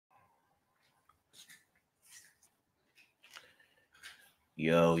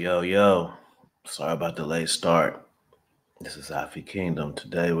Yo, yo, yo. Sorry about the late start. This is Happy Kingdom.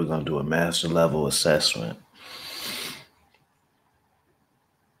 Today we're going to do a master level assessment.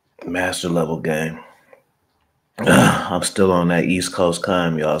 Master level game. I'm still on that East Coast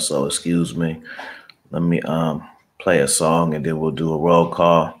time, y'all, so excuse me. Let me play a song and then we'll do a roll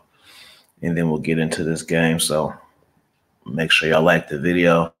call and then we'll get into this game. So make sure y'all like the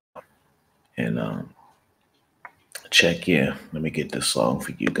video and check in. Let me get this song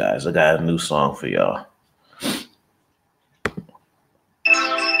for you guys. I got a new song for y'all.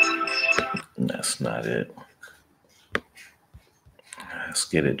 That's not it. Let's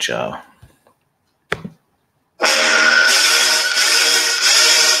get it, y'all.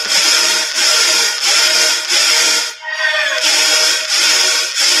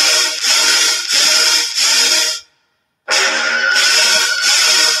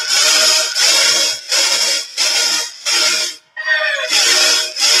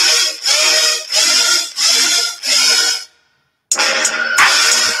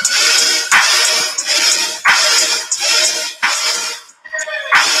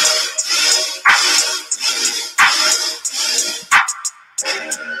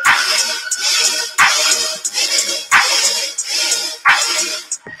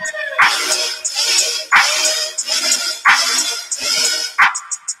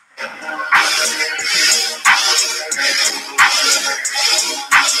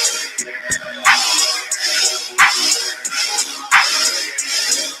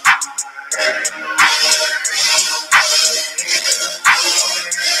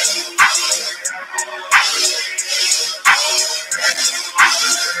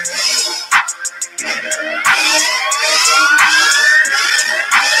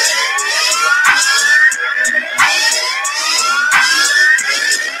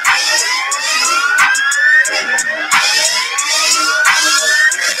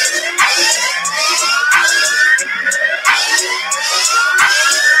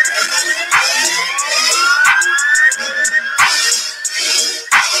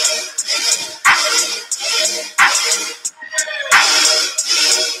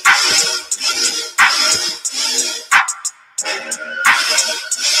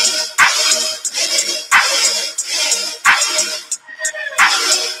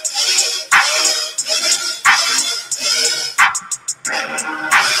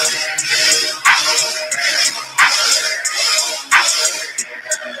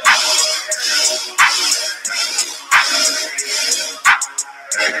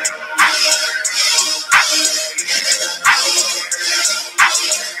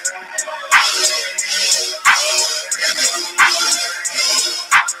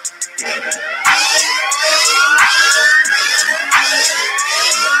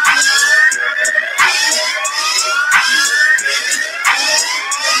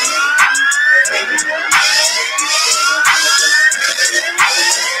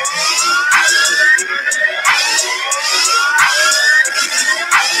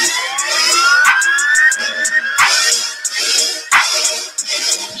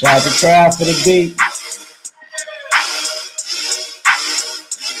 Shout out to crowd for the beat.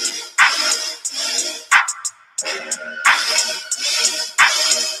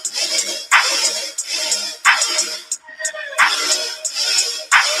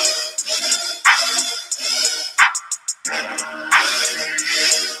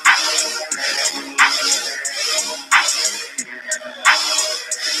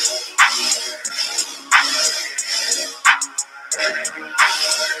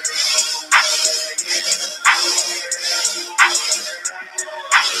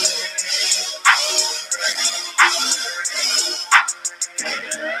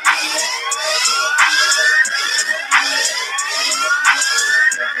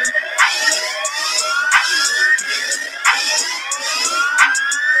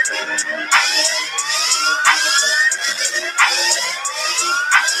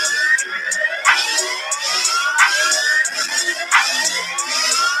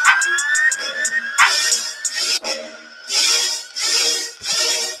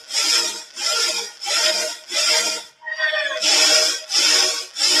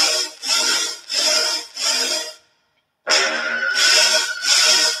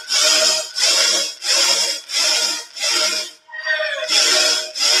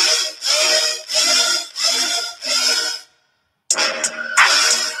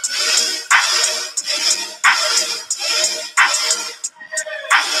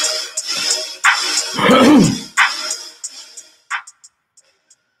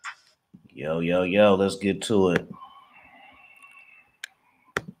 Yo, let's get to it.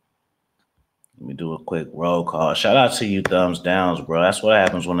 Let me do a quick roll call. Shout out to you thumbs downs, bro. That's what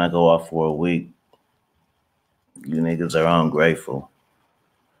happens when I go off for a week. You niggas are ungrateful.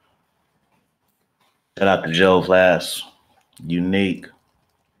 Shout out to Joe Flash, Unique,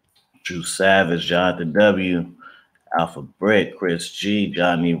 True Savage, Jonathan W, Alpha Brick, Chris G,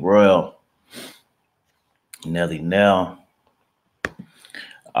 Johnny Royal, Nelly Nell.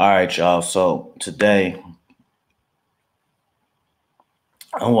 All right, y'all. So today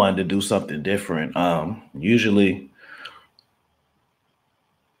I wanted to do something different. Usually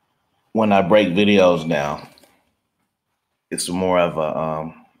when I break videos down, it's more of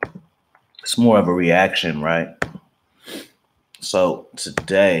a reaction, right? So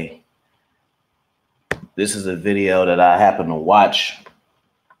today, this is a video that I happened to watch,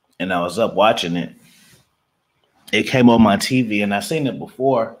 and I was up watching it. It came on my TV, and I seen it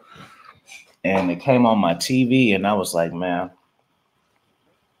before, and it came on my TV, and I was like, man,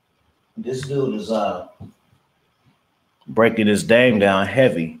 this dude is breaking his game down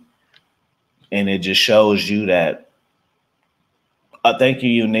heavy, and it just shows you that. Thank you,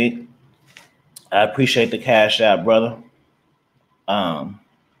 Unique. I appreciate the cash out, brother.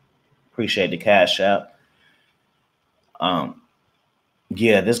 Appreciate the cash out.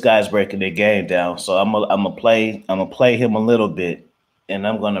 Yeah, this guy's breaking the game down. So I'm gonna play him a little bit, and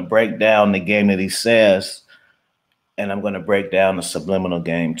I'm gonna break down the game that he says, and I'm gonna break down the subliminal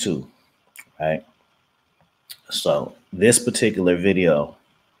game too. Right. So this particular video,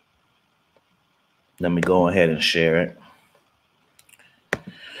 let me go ahead and share it,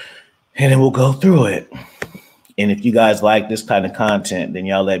 and then we'll go through it. And if you guys like this kind of content, then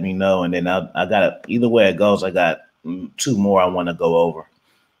y'all let me know. And then I got either way it goes, I got 2 more I want to go over.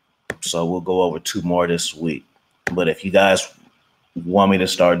 So we'll go over 2 more this week. But if you guys want me to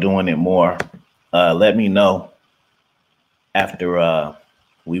start doing it more, let me know after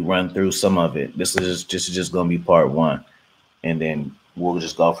we run through some of it. This is just going to be part 1. And then we'll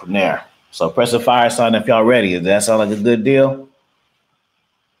just go from there. So press the fire sign if y'all ready. Does that sound like a good deal?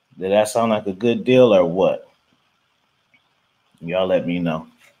 Did that sound like a good deal or what? Y'all let me know.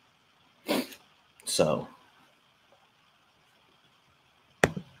 So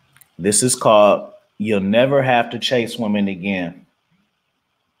this is called You'll Never Have to Chase Women Again.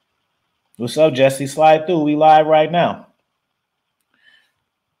 What's up, Jesse? Slide through. We live right now.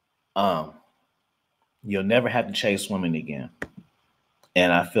 You'll never have to chase women again.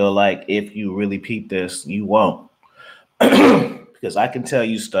 And I feel like if you really peep this, you won't. Because I can tell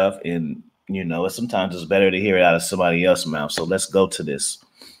you stuff, and you know, sometimes it's better to hear it out of somebody else's mouth. So let's go to this.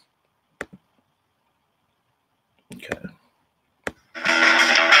 Okay.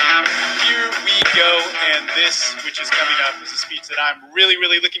 Here we go, and this, which is coming up, is a speech that I'm really,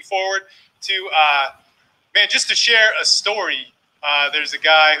 really looking forward to. Man, just to share a story. There's a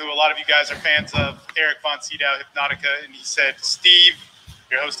guy who a lot of you guys are fans of, Eric Von Sydow, Hypnotica, and he said, Steve,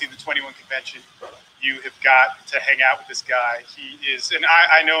 you're hosting the 21 convention. You have got to hang out with this guy. He is, and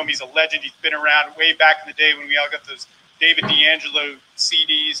I know him. He's a legend. He's been around way back in the day when we all got those David D'Angelo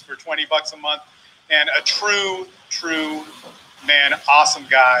CDs for $20 a month, and a true man, awesome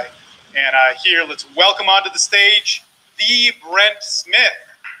guy. And here, let's welcome onto the stage, the Brent Smith.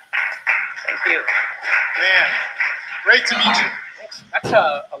 Thank you. Man, great to meet you. Thanks. That's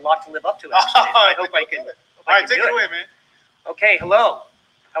a lot to live up to, actually. I hope I can. All right, take it away, man. Okay, hello.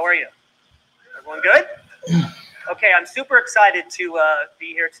 How are you? Everyone good? Okay, I'm super excited to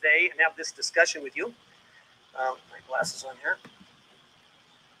be here today and have this discussion with you. My glasses on here.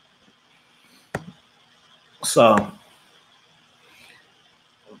 So,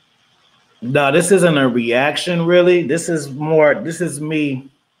 no, this isn't a reaction, really. This is me.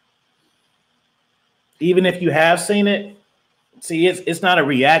 Even if you have seen it, see, it's not a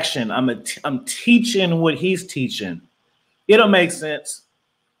reaction. I'm teaching what he's teaching. It'll make sense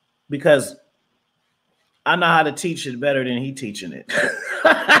because I know how to teach it better than he teaching it.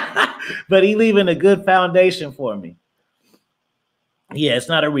 But he leaving a good foundation for me. Yeah, it's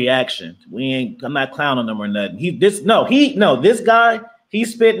not a reaction. I'm not clowning him or nothing. This guy,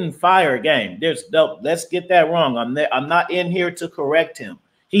 he's spitting fire game. Let's get that wrong. I'm not in here to correct him.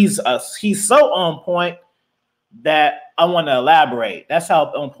 He's so on point that I want to elaborate. That's how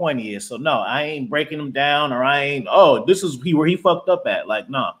on point he is. So no, I ain't breaking him down, or this is where he fucked up at. Like,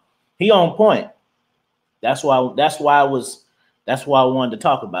 no, he on point. That's why I wanted to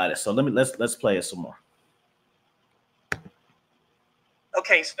talk about it. So let's play it some more.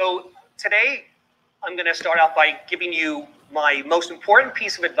 Okay, so today I'm going to start off by giving you my most important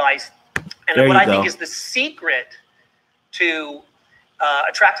piece of advice, and what I think is the secret to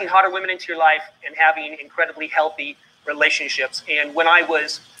attracting hotter women into your life and having incredibly healthy relationships. And when I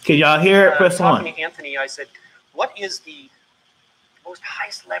was Can y'all hear it? Press talking one. to Anthony, I said, what is the most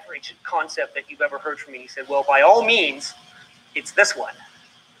highest leverage concept that you've ever heard from me? He said, well, by all means, it's this one.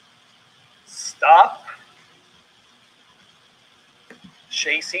 Stop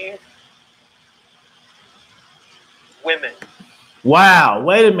chasing women. Wow.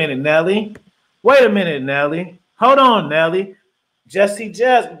 Wait a minute, Nelly. Wait a minute, Nelly. Hold on, Nelly. Jesse,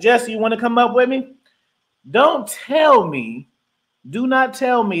 you want to come up with me? Don't tell me, do not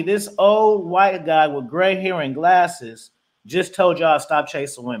tell me this old white guy with gray hair and glasses just told y'all to stop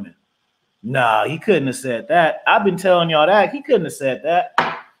chasing women. Nah, he couldn't have said that. I've been telling y'all that. He couldn't have said that.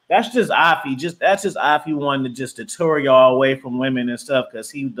 That's just Afi. That's just Afi wanting to just deter y'all away from women and stuff because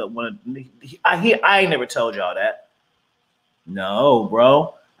he I ain't never told y'all that. No,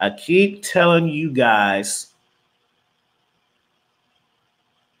 bro. I keep telling you guys.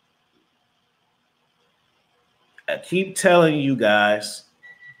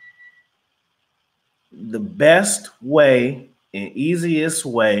 The best way and easiest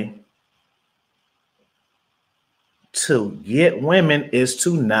way to get women is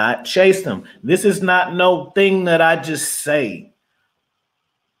to not chase them. This is not no thing that I just say.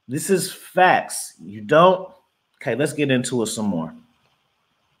 This is facts. You don't. Okay, let's get into it some more.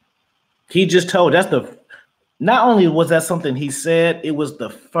 He just told, not only was that something he said, it was the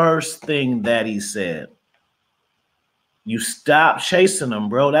first thing that he said. You stop chasing them,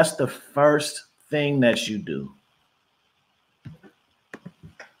 bro. That's the first thing that you do.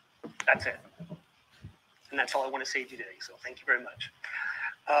 That's it. And that's all I want to say to you today. So thank you very much.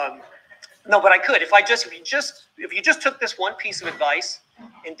 No, but I could. If you just took this one piece of advice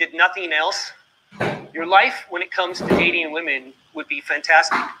and did nothing else, your life when it comes to dating women would be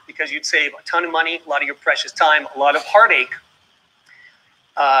fantastic because you'd save a ton of money, a lot of your precious time, a lot of heartache.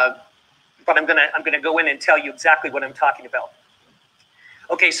 But I'm gonna go in and tell you exactly what I'm talking about.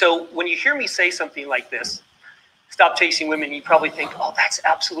 Okay, so when you hear me say something like this, stop chasing women, you probably think, oh, that's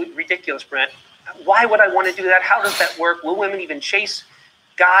absolutely ridiculous, Brent. Why would I want to do that? How does that work? Will women even chase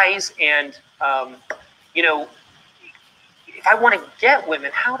guys? And, if I want to get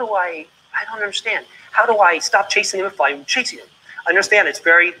women, I don't understand. How do I stop chasing them if I'm chasing them? I understand it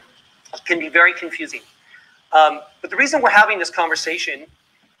can be very confusing. But the reason we're having this conversation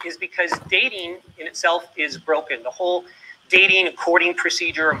is because dating in itself is broken. The whole dating, courting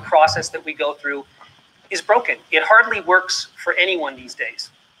procedure and process that we go through is broken. It hardly works for anyone these days.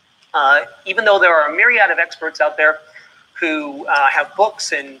 Even though there are a myriad of experts out there who have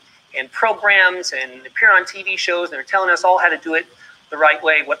books and programs and appear on TV shows and are telling us all how to do it the right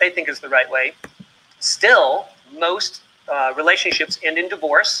way, what they think is the right way, still most relationships end in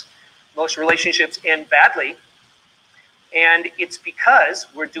divorce. Most relationships end badly. And it's because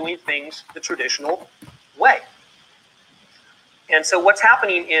we're doing things the traditional way. And so what's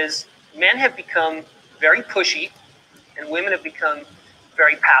happening is men have become very pushy and women have become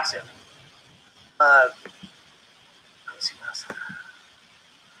very passive. Let's see what else.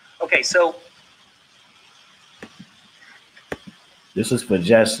 Okay, so this is for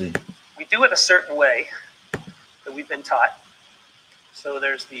Jesse. We do it a certain way that we've been taught. So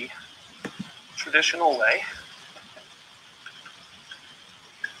there's the traditional way,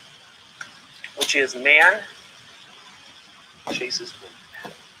 which is man chases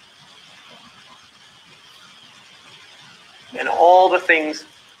woman. And all the things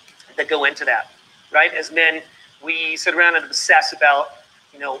that go into that, right? As men, we sit around and obsess about,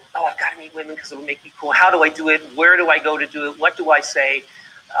 oh, I've got to meet women because it will make me cool. How do I do it? Where do I go to do it? What do I say?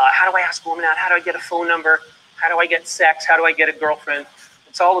 How do I ask a woman out? How do I get a phone number? How do I get sex? How do I get a girlfriend?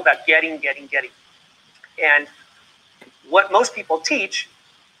 It's all about getting. And what most people teach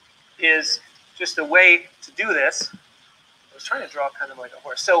is just a way to do this. I was trying to draw kind of like a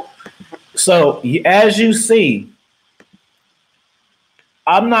horse. So as you see,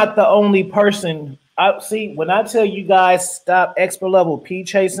 I'm not the only person. When I tell you guys stop expert level P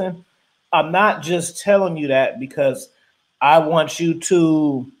chasing, I'm not just telling you that because I want you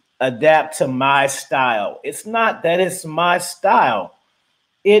to adapt to my style. It's not that it's my style.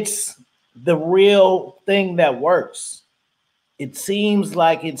 It's the real thing that works. It seems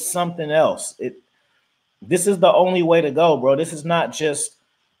like it's something else. This is the only way to go, bro. This is not just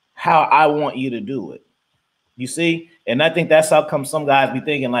how I want you to do it. You see? And I think that's how come some guys be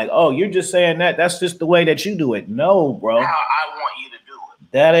thinking like, oh, you're just saying that. That's just the way that you do it. No, bro. How I want you to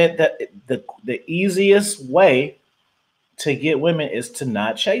do it. The easiest way to get women is to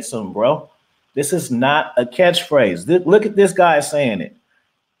not chase them, bro. This is not a catchphrase. Look at this guy saying it.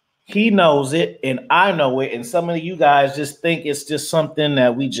 He knows it and I know it. And some of you guys just think it's just something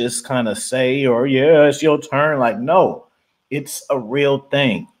that we just kind of say or, yeah, it's your turn. Like, no, it's a real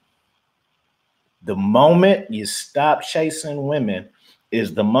thing. The moment you stop chasing women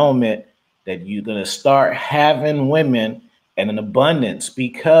is the moment that you're going to start having women in an abundance,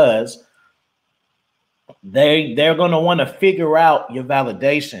 because they're going to want to figure out your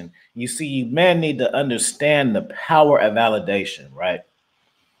validation. You see, men need to understand the power of validation, right?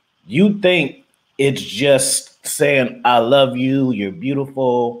 You think it's just saying, I love you, you're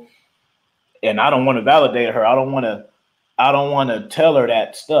beautiful, and I don't want to validate her. I don't want to tell her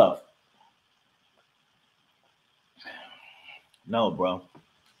that stuff. No, bro.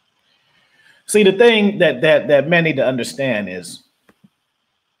 See, the thing that men need to understand is,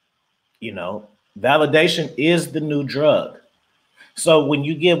 validation is the new drug. So when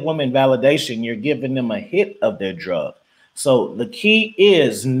you give women validation, you're giving them a hit of their drug. So the key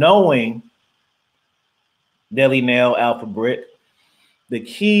is knowing, Deli Nail, Alpha Brick, the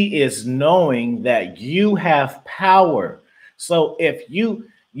key is knowing that you have power. So if you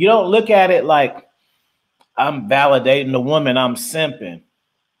don't look at it like I'm validating the woman, I'm simping.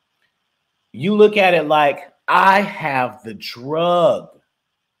 You look at it like I have the drug.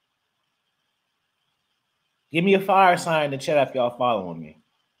 Give me a fire sign in the chat if y'all following me.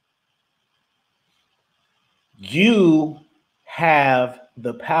 You have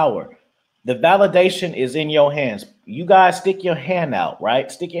the power. The validation is in your hands. You guys stick your hand out,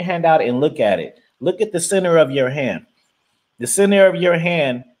 right? Stick your hand out and look at it. Look at the center of your hand. The center of your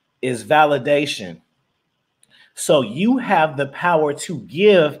hand is validation. So you have the power to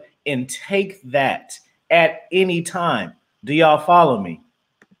give and take that at any time. Do y'all follow me?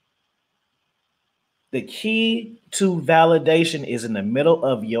 The key to validation is in the middle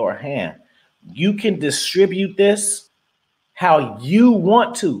of your hand. You can distribute this how you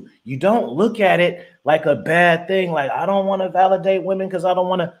want to. You don't look at it like a bad thing. Like, I don't want to validate women because I don't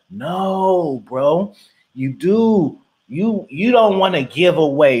want to. No, bro. You do. You don't want to give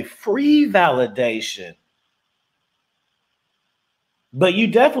away free validation. But you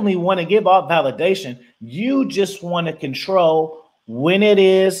definitely want to give out validation. You just want to control when it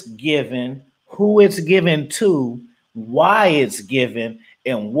is given, who it's given to, why it's given,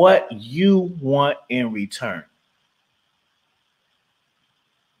 and what you want in return.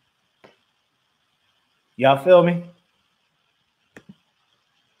 Y'all feel me?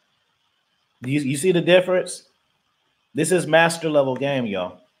 You see the difference? This is master level game,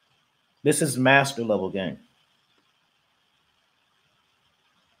 y'all. This is master level game.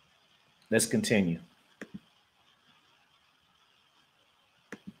 Let's continue.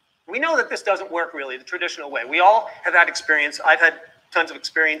 We know that this doesn't work really the traditional way. We all have had experience. I've had tons of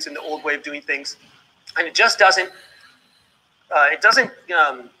experience in the old way of doing things, and it just doesn't. It doesn't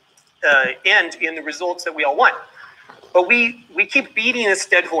end in the results that we all want. But we keep beating this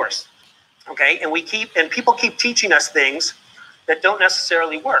dead horse, okay? And people keep teaching us things that don't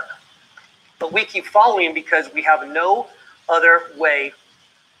necessarily work. But we keep following because we have no other way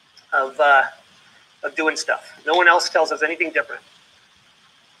of doing stuff. No one else tells us anything different.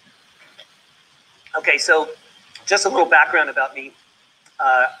 Okay, so just a little background about me.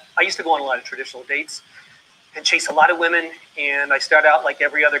 I used to go on a lot of traditional dates and chase a lot of women, and I start out like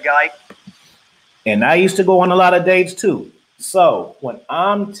every other guy. And I used to go on a lot of dates too. So when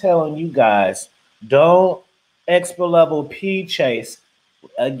I'm telling you guys, don't expert level P chase,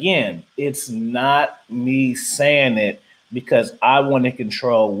 again, it's not me saying it because I want to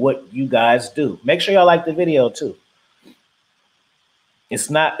control what you guys do. Make sure y'all like the video too. It's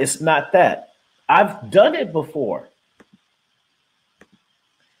not that. I've done it before.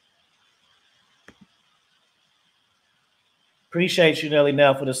 Appreciate you, Nelly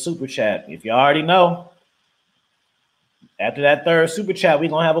Nell, for the super chat. If you already know, after that third super chat, we're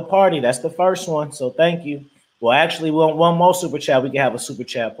going to have a party. That's the first one. So thank you. Well, actually, we want one more super chat. We can have a super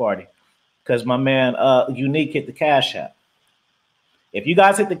chat party because my man Unique hit the Cash App. If you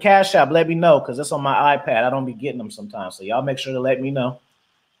guys hit the Cash App, let me know because it's on my iPad. I don't be getting them sometimes. So y'all make sure to let me know.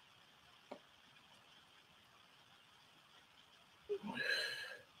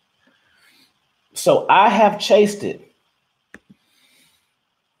 So I have chased it.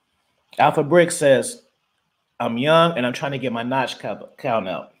 Alpha Brick says, I'm young and I'm trying to get my notch count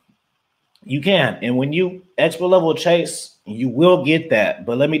out. You can. And when you expert level chase, you will get that.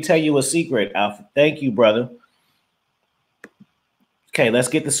 But let me tell you a secret, Alpha. Thank you, brother. Okay, let's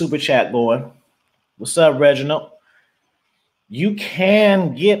get the super chat going. What's up, Reginald? You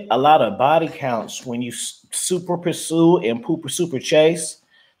can get a lot of body counts when you super pursue and super chase.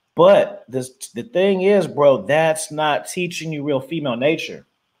 But the thing is, bro, that's not teaching you real female nature.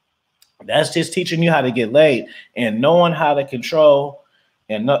 That's just teaching you how to get laid and knowing how to control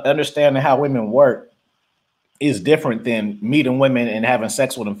and understanding how women work is different than meeting women and having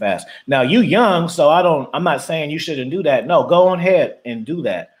sex with them fast. Now you young, so I'm not saying you shouldn't do that. No, go on ahead and do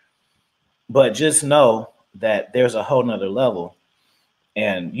that. But just know that there's a whole nother level.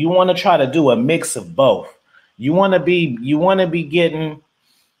 And you want to try to do a mix of both. You want to be getting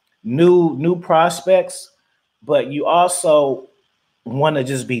new prospects, but you also want to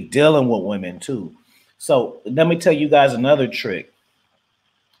just be dealing with women too. So let me tell you guys another trick.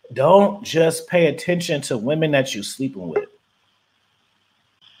 Don't just pay attention to women that you're sleeping with.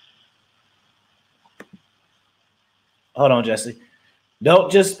 Hold on, Jesse.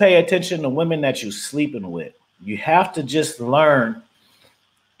 Don't just pay attention to women that you're sleeping with. You have to just learn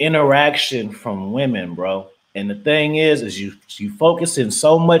interaction from women, bro. And the thing is you focusing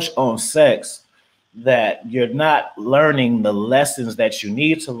so much on sex that you're not learning the lessons that you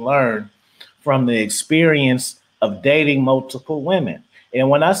need to learn from the experience of dating multiple women. And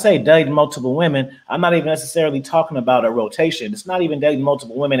when I say dating multiple women, I'm not even necessarily talking about a rotation. It's not even dating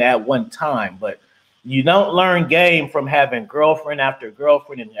multiple women at one time, but you don't learn game from having girlfriend after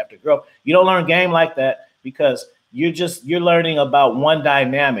girlfriend and after girl. You don't learn game like that because you're learning about one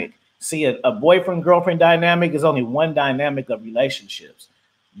dynamic. See, a boyfriend girlfriend dynamic is only one dynamic of relationships.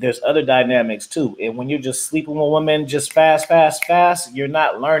 There's other dynamics too. And when you're just sleeping with women just fast, you're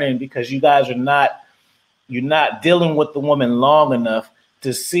not learning because you guys you're not dealing with the woman long enough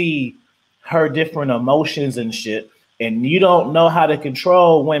to see her different emotions and shit. And you don't know how to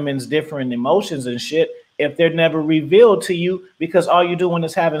control women's different emotions and shit if they're never revealed to you because all you're doing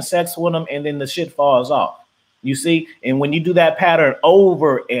is having sex with them and then the shit falls off. You see, and when you do that pattern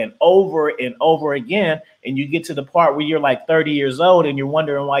over and over and over again, and you get to the part where you're like 30 years old and you're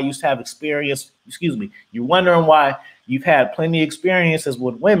wondering why you used to have experience, you're wondering why you've had plenty of experiences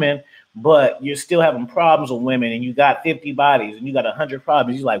with women, but you're still having problems with women and you got 50 bodies and you got 100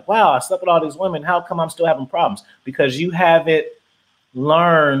 problems. You're like, wow, I slept with all these women. How come I'm still having problems? Because you haven't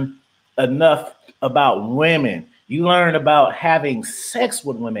learned enough about women. You learn about having sex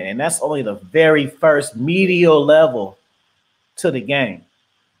with women, and that's only the very first medial level to the game.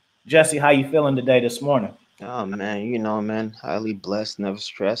 Jesse, how you feeling today this morning? Oh man, man, highly blessed, never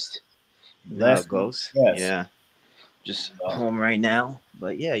stressed. You know how it Blessed. goes. Yes. Yeah, just home right now.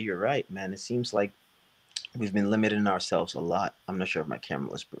 But yeah, you're right, man. It seems like we've been limiting ourselves a lot. I'm not sure if my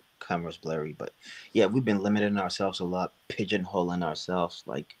camera's blurry, but yeah, we've been limiting ourselves a lot, pigeonholing ourselves.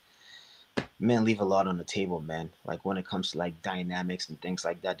 Like, men leave a lot on the table, man. Like when it comes to like dynamics and things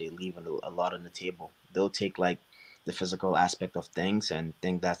like that, they leave a lot on the table. They'll take like the physical aspect of things and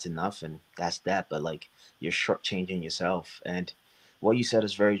think that's enough and that's that, but like you're shortchanging yourself. And what you said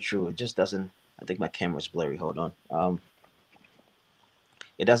is very true. It just doesn't. I think my camera's blurry. Hold on.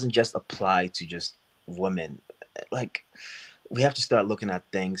 It doesn't just apply to just women. Like we have to start looking at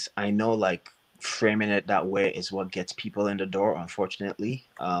things. I know like framing it that way is what gets people in the door, unfortunately.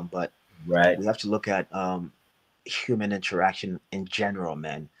 But Right. we have to look at human interaction in general,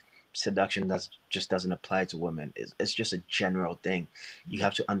 man. Seduction just doesn't apply to women. It's just a general thing. You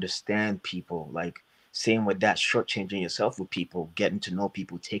have to understand people. Like same with that, shortchanging yourself with people, getting to know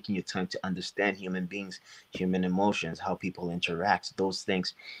people, taking your time to understand human beings, human emotions, how people interact. Those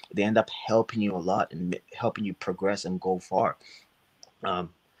things, they end up helping you a lot and helping you progress and go far. Um,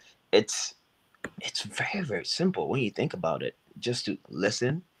 it's it's very, very simple when you think about it. Just to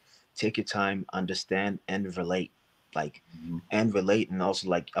listen, take your time, understand, and relate. Like, Mhm. and relate, and also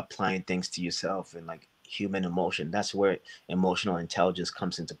like applying things to yourself and like human emotion. That's where emotional intelligence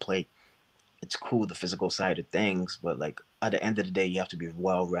comes into play. It's cool, the physical side of things, but like at the end of the day, you have to be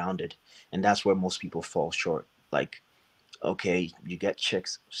well rounded. And that's where most people fall short. Like, okay, you get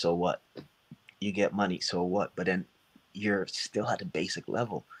chicks, so what? You get money, so what? But then you're still at the basic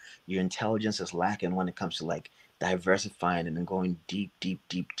level. Your intelligence is lacking when it comes to like diversifying and then going deep, deep,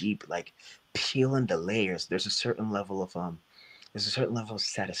 deep, deep, like peeling the layers. There's a certain level of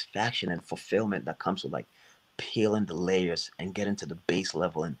satisfaction and fulfillment that comes with like peeling the layers and getting to the base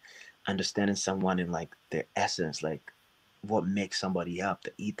level and understanding someone in like their essence, like what makes somebody up,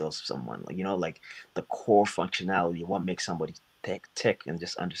 the ethos of someone, like like the core functionality, what makes somebody tick, and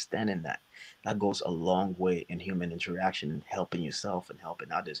just understanding that goes a long way in human interaction and helping yourself and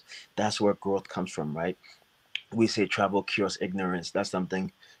helping others. That's where growth comes from, right? We say travel cures ignorance. That's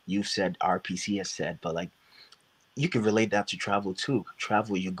something you've said, RPC has said, but like you can relate that to travel too.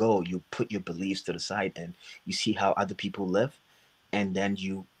 Travel, you go, you put your beliefs to the side and you see how other people live, and then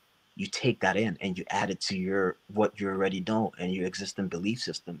you take that in and you add it to your what you already know and your existing belief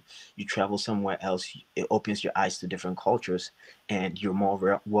system. You travel somewhere else, it opens your eyes to different cultures, and you're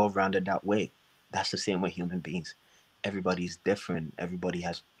more well-rounded that way. That's the same with human beings. Everybody's different. Everybody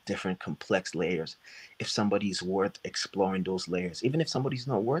has different complex layers. If somebody's worth exploring those layers, even if somebody's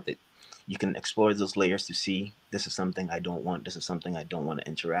not worth it, you can explore those layers to see this is something I don't want. This is something I don't want to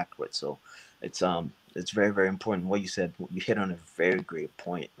interact with. So it's very, very important. What you said, you hit on a very great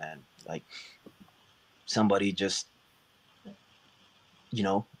point, man. Like somebody just, you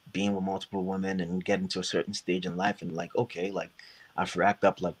know, being with multiple women and getting to a certain stage in life and like, okay, like I've racked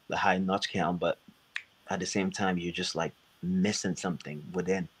up like the high notch count, but at the same time, you're just like missing something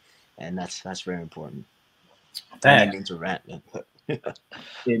within. And that's very important. I didn't mean to rant, man.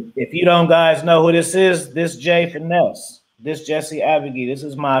 If you don't guys know who this is, this Jay Finnesse. This Jesse Aboagye. This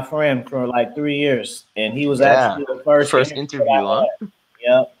is my friend for like 3 years. And he was actually the first interview, huh?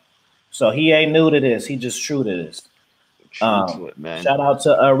 Yep. So he ain't new to this. He just true to this. True to it, man. Shout out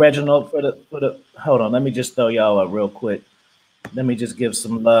to Reginald for the hold on. Let me just throw y'all up real quick. Let me just give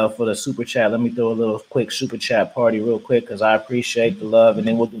some love for the super chat. Let me throw a little quick super chat party real quick because I appreciate the love. And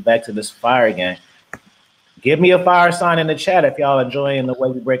then we'll get back to this fire game. Give me a fire sign in the chat if y'all enjoying the way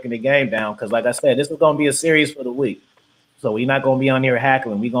we're breaking the game down. Because like I said, this is going to be a series for the week. So we're not going to be on here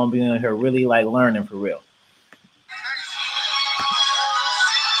hackling. We're going to be on here really like learning for real.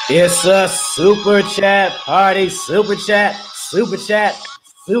 It's a super chat party. Super chat. Super chat.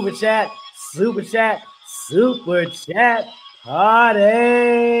 Super chat. Super chat. Super chat party.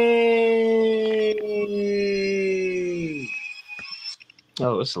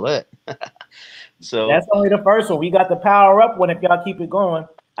 Oh, it's lit. So that's only the first one. We got the power up one if y'all keep it going.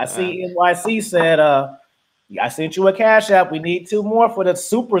 I see NYC said, I sent you a cash app. We need 2 more for the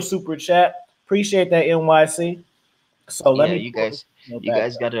super chat. Appreciate that, NYC. So let me you guys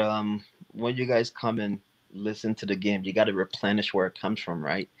gotta when you guys come and listen to the game, you gotta replenish where it comes from,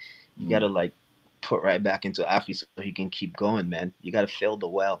 right? You gotta like put right back into athlete so you can keep going, man. You gotta fill the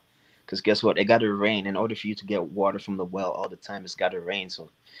well. Because guess what? It gotta rain. In order for you to get water from the well all the time, it's gotta rain. So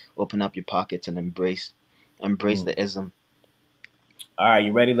open up your pockets and embrace the ism. All right,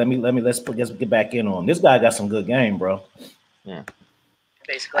 you ready? Let's get back in on him. This guy got some good game, bro. Yeah.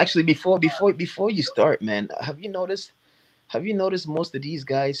 Basically. Actually, before you start, man, have you noticed most of these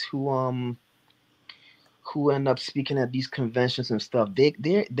guys who end up speaking at these conventions and stuff,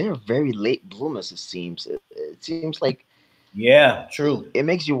 they're very late bloomers, it seems. It seems like, yeah, true. It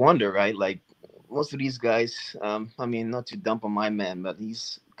makes you wonder, right? Like most of these guys, I mean, not to dump on my man, but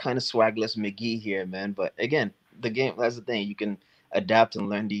he's kind of swagless McGee here, man. But again, the game, that's the thing. You can adapt and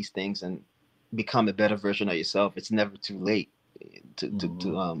learn these things and become a better version of yourself. It's never too late to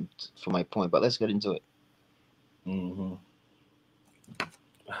for my point. But let's get into it. Mm-hmm.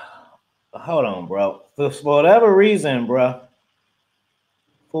 Hold on, bro. For whatever reason, bro.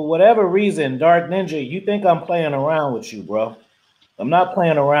 For whatever reason, Dark Ninja, you think I'm playing around with you, bro. I'm not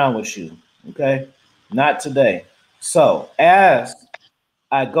playing around with you, okay? Not today. So as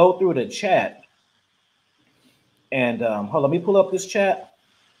I go through the chat, and hold on, let me pull up this chat.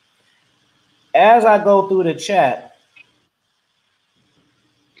 As I go through the chat,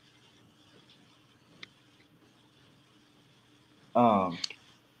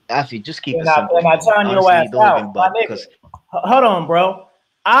 Afi, just keep it simple. And I turn your ass out, my nigga. Hold on, bro.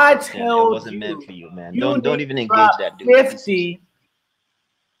 I tell it wasn't meant for you, man. Don't even engage that dude. 50.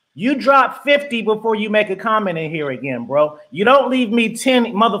 You drop 50 before you make a comment in here again, bro. You don't leave me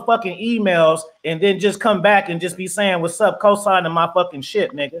 10 motherfucking emails and then just come back and just be saying what's up, co-signing my fucking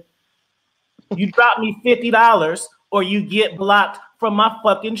shit, nigga. You drop me $50 or you get blocked from my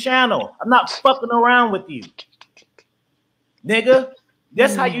fucking channel. I'm not fucking around with you, nigga.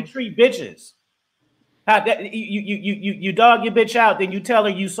 That's how you treat bitches. You dog your bitch out, then you tell her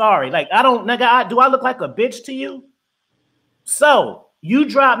you sorry. Like, I don't, nigga, do I look like a bitch to you? So you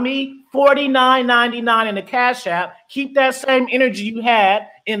drop me $49.99 in the Cash App. Keep that same energy you had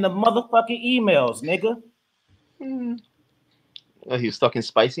in the motherfucking emails, nigga. Oh, he was talking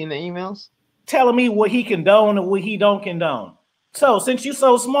spicy in the emails? Telling me what he condone and what he don't condone. So since you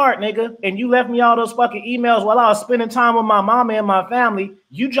so smart, nigga, and you left me all those fucking emails while I was spending time with my mama and my family,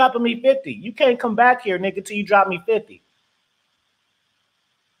 you dropping me 50. You can't come back here, nigga, till you drop me 50.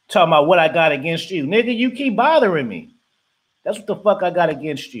 Talking about what I got against you. Nigga, you keep bothering me. That's what the fuck I got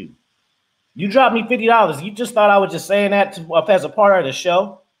against you. You dropped me $50. You just thought I was just saying that as a part of the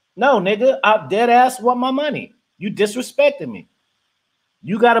show? No, nigga, I dead ass want my money. You disrespected me.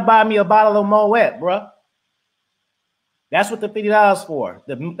 You got to buy me a bottle of Moet, bro. That's what the $50 for.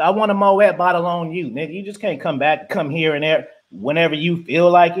 I want a Moet bottle on you, nigga. You just can't come here and there whenever you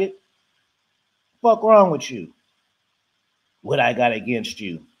feel like it. Fuck wrong with you? What I got against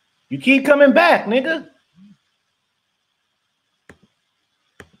you? You keep coming back, nigga.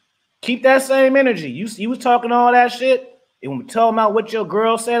 Keep that same energy. You was talking all that shit. And tell them out what your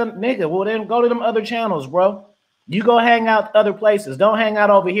girl said, nigga. Well, then go to them other channels, bro. You go hang out other places. Don't hang out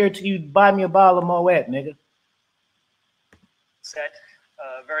over here till you buy me a bottle of Moet, nigga. Set,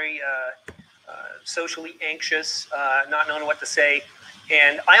 very socially anxious, not knowing what to say.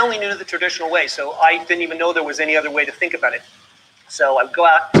 And I only knew the traditional way, so I didn't even know there was any other way to think about it. So I would go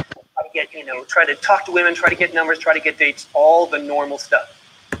out, I would get, try to talk to women, try to get numbers, try to get dates, all the normal stuff.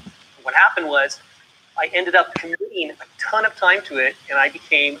 What happened was I ended up committing a ton of time to it, and I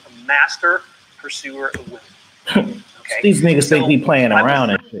became a master pursuer of women. Okay? These niggas think we playing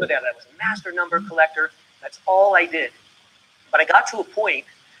around and shit. I was a master number collector. That's all I did. But I got to a point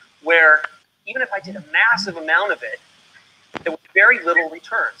where even if I did a massive amount of it, there was very little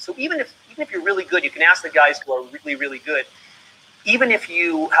return. So even if you're really good, you can ask the guys who are really, really good. Even if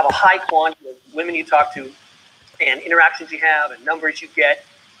you have a high quantity of women you talk to and interactions you have and numbers you get,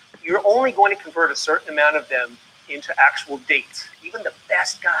 you're only going to convert a certain amount of them into actual dates, even the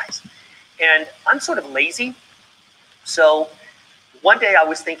best guys. And I'm sort of lazy. So one day I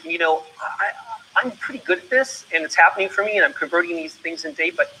was thinking, I'm pretty good at this and it's happening for me and I'm converting these things in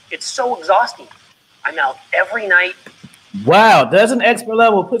date, but it's so exhausting. I'm out every night. Wow, doesn't expert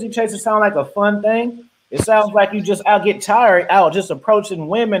level pussy chaser sound like a fun thing? It sounds like you just get tired out just approaching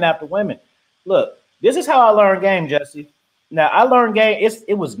women after women. Look, this is how I learned game, Jesse. Now I learned game.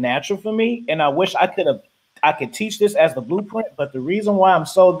 It was natural for me, and I wish I could teach this as the blueprint. But the reason why I'm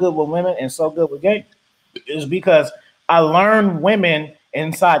so good with women and so good with game is because I learned women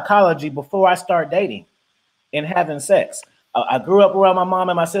in psychology before I start dating and having sex. I grew up around my mom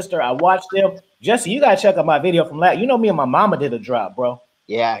and my sister. I watched them. Jesse, you gotta check out my video from last. Me and my mama did a drop, bro.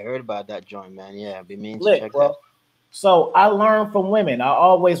 Yeah, I heard about that joint, man. Yeah, I've been meaning to check bro. that. So I learned from women. I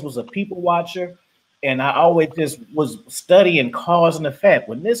always was a people watcher, and I always just was studying cause and effect.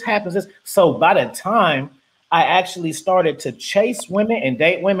 When this happens, so by the time I actually started to chase women and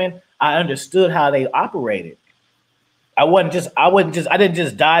date women, I understood how they operated. I didn't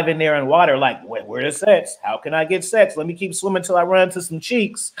just dive in there in water like, where is sex? How can I get sex? Let me keep swimming till I run into some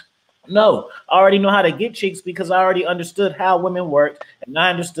cheeks. No, I already know how to get cheeks because I already understood how women worked and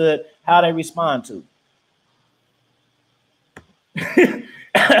I understood how they respond to.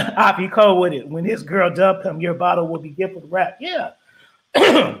 Oppie Cole with it. When his girl dumped him, your bottle will be gift with rap. Yeah.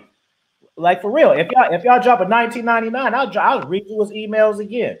 Like for real. If y'all drop a $19.99, I'll read you his emails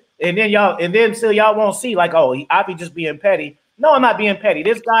again. And then still y'all won't see like, oh, Oppie just being petty. No, I'm not being petty.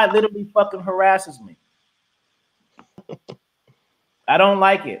 This guy literally fucking harasses me. I don't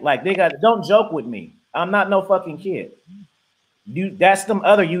like it. Like don't joke with me. I'm not no fucking kid. That's them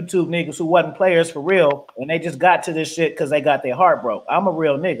other YouTube niggas who wasn't players for real, and they just got to this shit because they got their heart broke. I'm a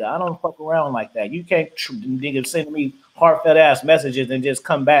real nigga. I don't fuck around like that. You can't nigga send me heartfelt ass messages and just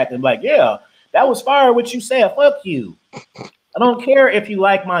come back and be like, yeah, that was fire what you said. Fuck you. I don't care if you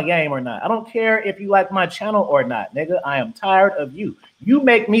like my game or not. I don't care if you like my channel or not, nigga. I am tired of you. You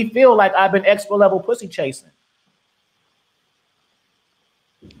make me feel like I've been expert level pussy chasing.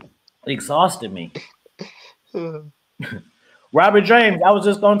 It exhausted me. Robert James, I was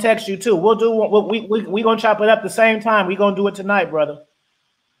just gonna text you too. We'll do we gonna chop it up the same time. We gonna do it tonight, brother.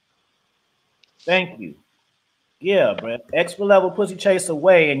 Thank you. Yeah, bro. Expert level pussy chase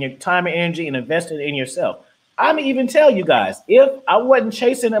away and your time and energy and invested in yourself. I'm even tell you guys, if I wasn't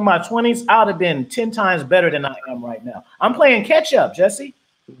chasing in my 20s, I'd have been 10 times better than I am right now. I'm playing catch up, Jesse.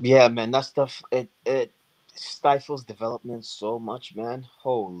 Yeah, man, that stuff it stifles development so much, man.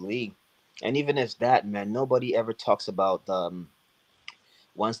 Holy. And even if that, man, nobody ever talks about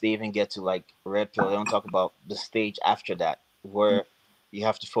once they even get to like red pill, they don't talk about the stage after that where you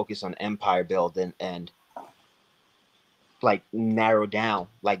have to focus on empire building and like narrow down.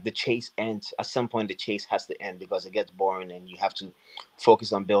 Like the chase ends at some point. The chase has to end because it gets boring, and you have to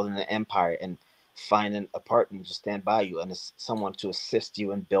focus on building an empire and finding a partner to stand by you and someone to assist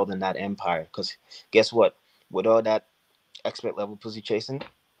you in building that empire. Because guess what? With all that expert level pussy chasing,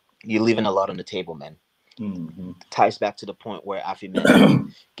 you're leaving a lot on the table, man. Mm-hmm. Ties back to the point where after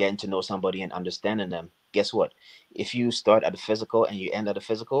getting to know somebody and understanding them, guess what? If you start at the physical and you end at the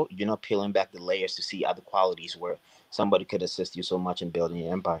physical, you're not peeling back the layers to see other qualities where somebody could assist you so much in building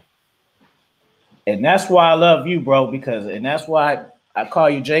your empire. And that's why I love you, bro, and that's why I call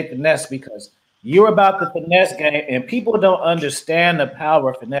you Jay Finnesse, because you're about the finesse game, and people don't understand the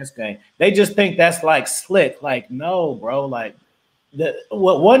power of finesse game. They just think that's like slick. Like, no, bro, like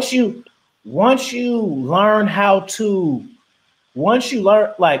once you learn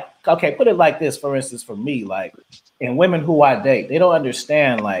like, okay, put it like this, for instance, for me, like, and women who I date, they don't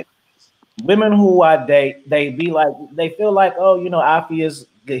understand, like, women who I date, they feel like, oh, Afi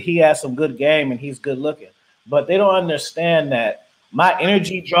he has some good game and he's good looking. but they don't understand that my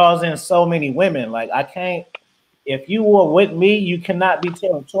energy draws in so many women. Like I can't. If you were with me, you cannot be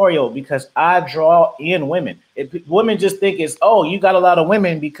territorial because I draw in women. If women just think it's oh, you got a lot of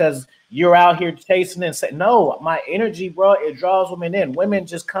women because you're out here chasing and say no, my energy, bro, it draws women in. Women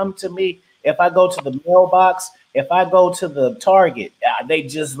just come to me if I go to the mailbox, if I go to the Target, they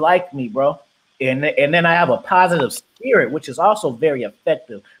just like me, bro. And then I have a positive spirit, which is also very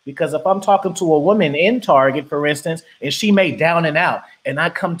effective because if I'm talking to a woman in Target, for instance, and she may down and out, and I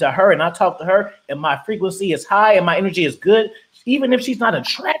come to her and I talk to her, and my frequency is high and my energy is good, even if she's not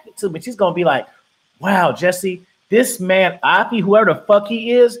attracted to me, she's gonna be like, "Wow, Jesse, this man, Afi, whoever the fuck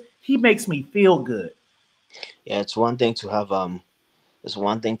he is, he makes me feel good." Yeah, it's one thing to have it's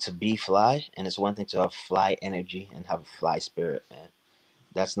one thing to be fly, and it's one thing to have fly energy and have a fly spirit, man.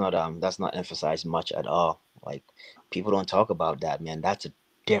 That's not emphasized much at all. Like people don't talk about that, man. That's a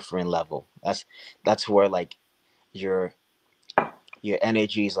different level. That's where like your your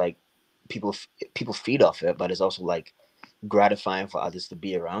energy is like people feed off it, but it's also like gratifying for others to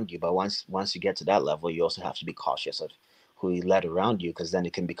be around you. But once you get to that level, you also have to be cautious of who you let around you, because then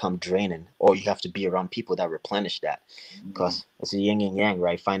it can become draining. Or you have to be around people that replenish that, because it's a yin and yang,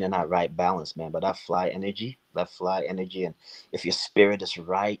 right? Finding that right balance, man. But that fly energy, and if your spirit is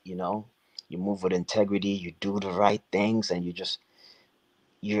right, you move with integrity, you do the right things, and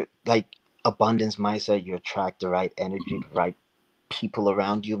you're like abundance mindset. You attract the right energy, the right people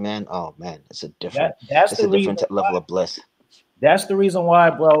around you, man. Oh man, That's it's the a reason. different level of bliss. That's the reason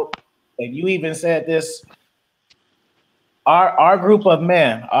why, bro. And you even said this. Our group of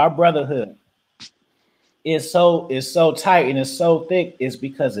men, our brotherhood, is so tight and it's so thick. Is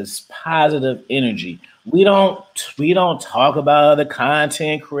because it's positive energy. We don't talk about other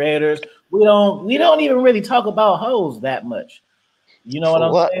content creators. We don't even really talk about hoes that much. You know what For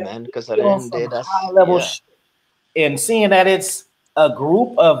I'm what, saying? man? Because at We the on end of the some day, high that's level yeah, shit. And seeing that it's a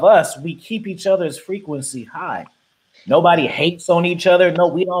group of us, we keep each other's frequency high. Nobody yeah, hates on each other. No,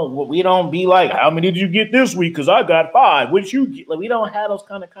 we don't. We don't be like, "How many did you get this week? Because I got five. What you get?" Like, we don't have those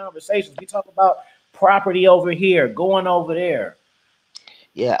kind of conversations. We talk about property over here, going over there,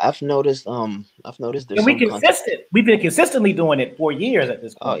 yeah. I've noticed there's and we some content. consistent. We've been consistently doing it for years at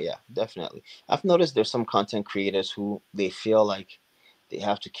this Oh point. yeah, definitely. I've noticed there's some content creators who they feel like they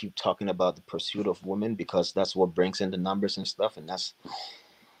have to keep talking about the pursuit of women because that's what brings in the numbers and stuff, and that's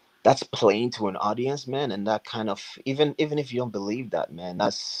playing to an audience, man. And that kind of, even if you don't believe that, man,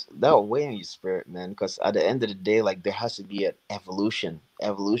 that will weigh on your spirit, man. Because at the end of the day, like there has to be an evolution.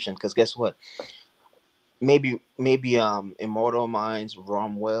 Because guess what? Maybe Immortal Minds,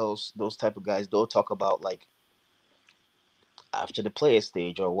 Rom Wells, those type of guys, they'll talk about like after the player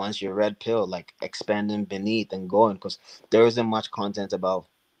stage, or once you're red pill, like expanding beneath and going, because there isn't much content about,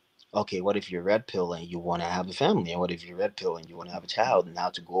 okay, what if you're red pill and you want to have a family, and what if you're red pill and you want to have a child, and how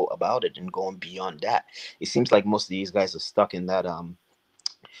to go about it and going beyond that. It seems like most of these guys are stuck in that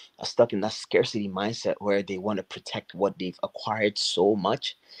scarcity mindset where they want to protect what they've acquired so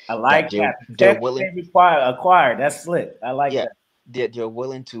much I that like that. they're Protect willing, and require acquired. That's slick. I like yeah, that. they're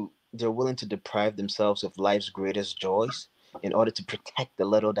willing to deprive themselves of life's greatest joys in order to protect the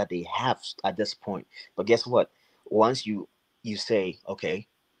little that they have at this point. But guess what? Once you say, okay,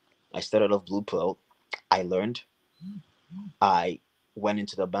 I started off blue pill, I learned, I went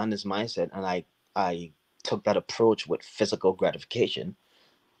into the abundance mindset, and I took that approach with physical gratification.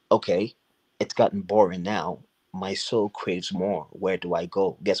 Okay, it's gotten boring now. My soul craves more. Where do I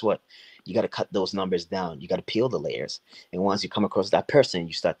go? Guess what? You got to cut those numbers down. You got to peel the layers. And once you come across that person,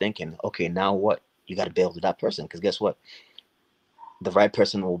 you start thinking, okay, now what? You got to build with that person, because guess what? The right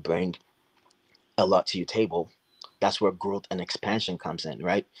person will bring a lot to your table. That's where growth and expansion comes in,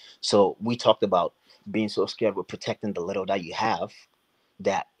 right? So we talked about being so scared with protecting the little that you have,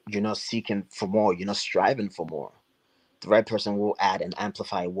 that you're not seeking for more, you're not striving for more. The right person will add and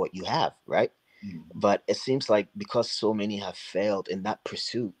amplify what you have, right? But it seems like because so many have failed in that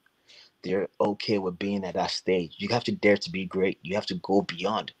pursuit, they're okay with being at that stage. You have to dare to be great. You have to go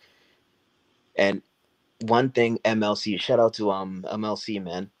beyond. And one thing, MLC, shout out to MLC,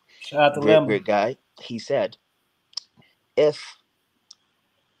 man, Shout out to great Lemon. great guy. He said, if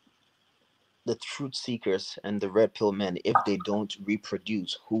the truth seekers and the red pill men, if they don't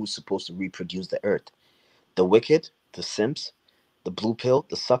reproduce, who's supposed to reproduce the earth? The wicked, the simps, the blue pill,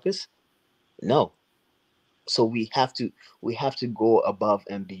 the suckers? No. So we have to go above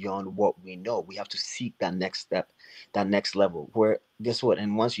and beyond what we know. We have to seek that next step, that next level. Where guess what?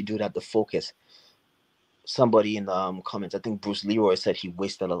 And once you do that, the focus. Somebody in the comments, I think Bruce Leroy said he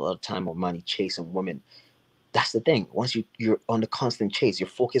wasted a lot of time or money chasing women. That's the thing. Once you're on the constant chase, your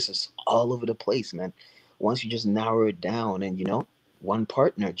focus is all over the place, man. once you just narrow it down and, you know, one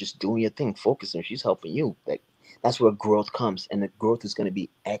partner just doing your thing, focusing, she's helping you. Like, that's where growth comes, and the growth is going to be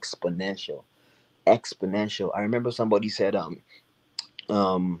exponential. Exponential. I remember somebody said,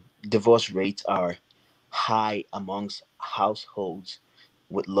 divorce rates are high amongst households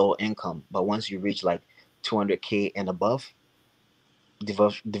with low income, but once you reach like 200K and above,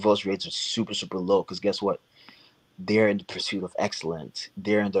 divorce rates are super super low. Because guess what? They're in the pursuit of excellence.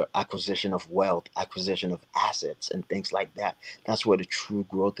 They're in the acquisition of wealth, acquisition of assets, and things like that. That's where the true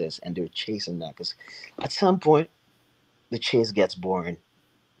growth is, and they're chasing that. Because at some point, the chase gets boring.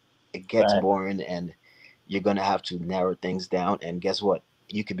 It gets Right. boring, and you're gonna have to narrow things down. And guess what?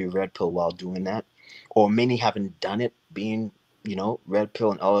 You could be red pill while doing that, or many haven't done it. Being, you know, red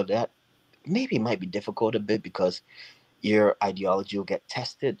pill and all of that, maybe it might be difficult a bit because your ideology will get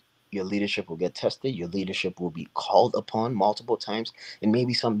tested, your leadership will get tested, your leadership will be called upon multiple times, and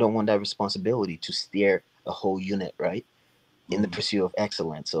maybe some don't want that responsibility to steer a whole unit, right, in the pursuit of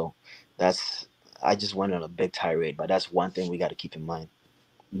excellence. So that's, I just went on a big tirade, but that's one thing we got to keep in mind.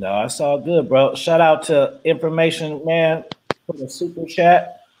 No, it's all good, bro. Shout out to Information Man for the super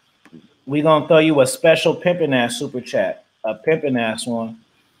chat. We gonna throw you a special pimpin' ass super chat, a pimpin' ass one,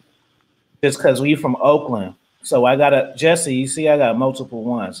 just because we from Oakland. So I gotta, Jesse. You see, I got multiple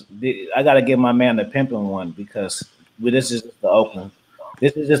ones. I gotta give my man the pimpin' one because this is just the Oakland.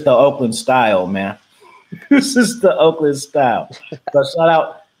 This is just the Oakland style, man. This is the Oakland style. So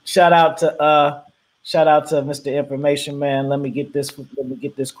shout out to Mr. Information Man. Let me get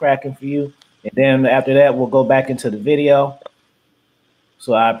this cracking for you. And then after that, we'll go back into the video.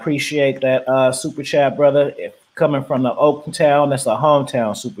 So I appreciate that super chat, brother. If coming from the Oakland town, that's a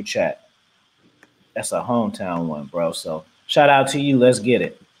hometown super chat. That's a hometown one, bro. So shout out to you. Let's get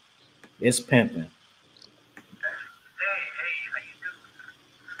it. It's pimping.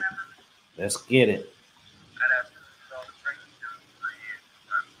 Let's get it.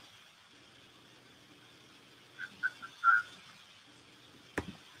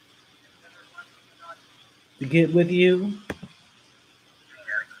 To get with you.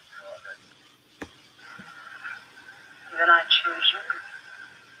 Then I choose you.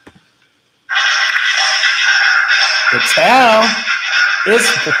 The town. It's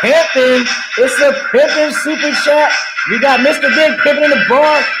pimping. It's a pimping super chat. We got Mr. Big pimping in the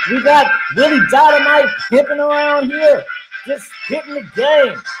bar. We got Willie Dynamite pimping around here. Just spitting the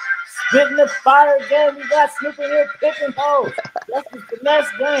game. Spitting the fire game. We got Snoop in here pimping hoes. That's the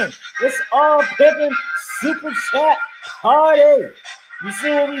Finnesse game. It's all pimping super chat party. You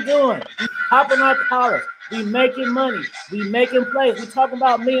see what we doing? We popping our collars. We making money. We making plays. We talking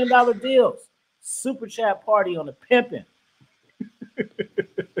about $1 million deals. Super chat party on the pimping.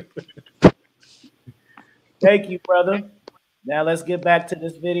 Thank you, brother. Now let's get back to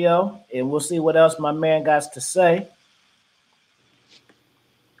this video and we'll see what else my man got to say.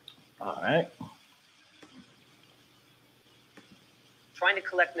 All right. Trying to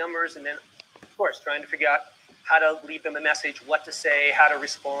collect numbers and then, of course, trying to figure out how to leave them a message, what to say, how to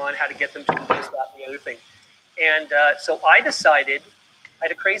respond, how to get them to do this, that, and the other thing. And so I decided, I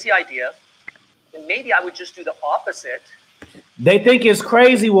had a crazy idea, and maybe I would just do the opposite. They think it's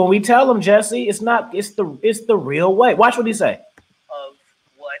crazy when we tell them, Jesse. It's not. It's the real way. Watch what he say. Of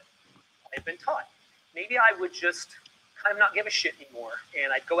what I've been taught. Maybe I would just kind of not give a shit anymore,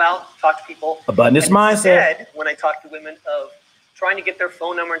 and I'd go out, talk to people. Abundance mindset. Instead, when I talk to women, of trying to get their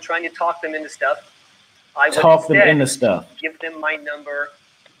phone number and trying to talk them into stuff, I would talk them into stuff. Give them my number,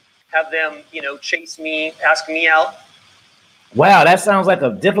 have them, you know, chase me, ask me out. Wow, that sounds like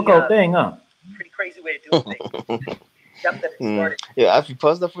a difficult thing, huh? Pretty crazy way of doing things. Yeah, if you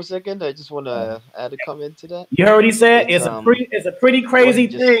pause that for a second, I just want to add a comment to that. You heard what he said? It's a pretty crazy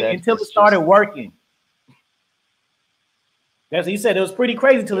thing until it started working. That's what he said. It was pretty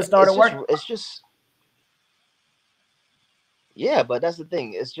crazy until it started working. It's just, yeah, but that's the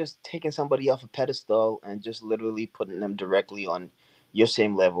thing. It's just taking somebody off a pedestal and just literally putting them directly on your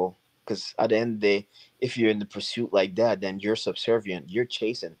same level. Because at the end of the day, if you're in the pursuit like that, then you're subservient. You're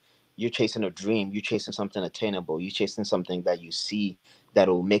chasing a dream. You're chasing something attainable. You're chasing something that you see that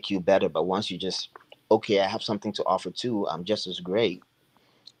will make you better. But once you just, okay, I have something to offer too, I'm just as great.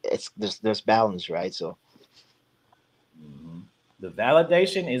 There's balance, right? So the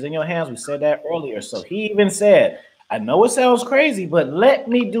validation is in your hands. We said that earlier. So he even said, I know it sounds crazy, but let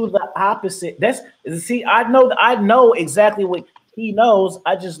me do the opposite. I know exactly what he knows.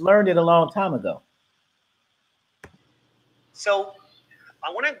 I just learned it a long time ago. So I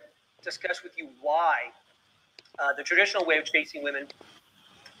want to discuss with you why the traditional way of chasing women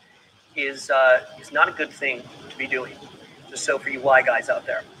is not a good thing to be doing. Just so for you why guys out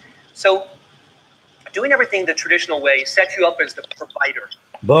there. So doing everything the traditional way sets you up as the provider.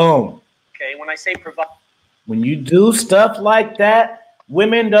 Boom. Okay, when I say provide, when you do stuff like that,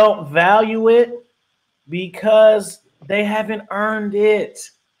 women don't value it because they haven't earned it.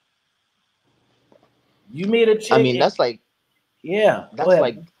 You meet a chick. I mean, that's like Go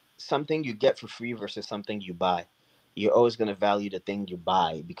ahead. something you get for free versus something you buy. You're always gonna value the thing you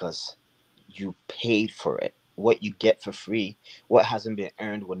buy because you paid for it. What you get for free, what hasn't been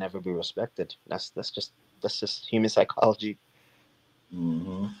earned, will never be respected. That's just human psychology.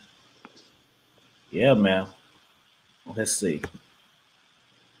 Mm-hmm. Yeah, man. Let's see.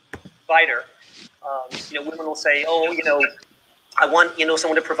 provider. Women will say, "Oh, I want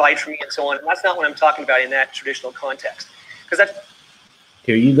someone to provide for me," and so on. And that's not what I'm talking about in that traditional context. Because that's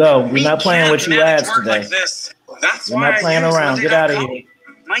Here you go. We're not playing with you ads today. Like this. That's We're not playing around. Get out of here.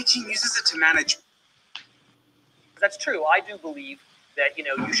 My team uses it to manage. That's true. I do believe that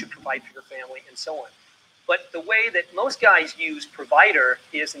you should provide for your family and so on. But the way that most guys use provider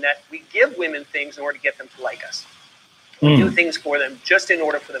is in that we give women things in order to get them to like us. We do things for them just in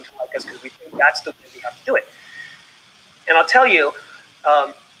order for them to like us because we think that's the way we have to do it. And I'll tell you,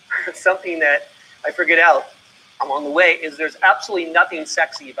 something that I figured out along the way is there's absolutely nothing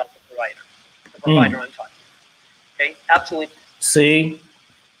sexy about the provider I'm talking. Okay, absolutely. See,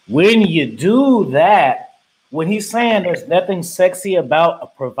 when you do that, when he's saying there's nothing sexy about a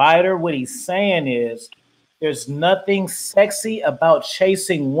provider, what he's saying is there's nothing sexy about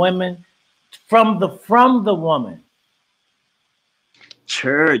chasing women from the woman.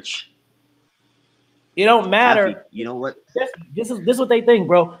 Church. It don't matter. Happy. You know what? This is what they think,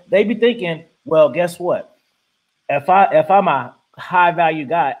 bro. They be thinking, well, guess what? If I'm a high value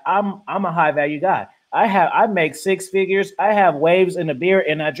guy, I'm a high value guy. I make six figures. I have waves in the beard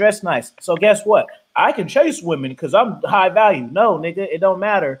and I dress nice. So guess what? I can chase women because I'm high value. No, nigga, it don't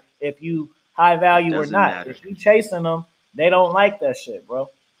matter if you high value or not. Matter. If you chasing them, they don't like that shit, bro.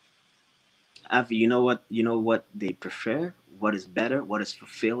 Avi, you know what? You know what they prefer? What is better? What is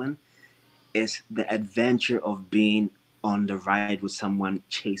fulfilling? Is the adventure of being on the ride with someone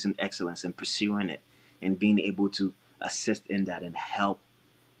chasing excellence and pursuing it and being able to assist in that and help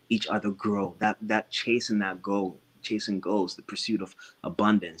each other grow. That chasing that goal, chasing goals, the pursuit of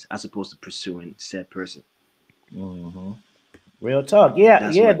abundance as opposed to pursuing said person. Mm-hmm. Real talk.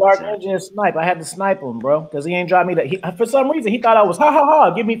 Yeah, Dark Ninja and Snipe. I had to snipe him, bro, because he ain't dropped me that. For some reason, he thought I was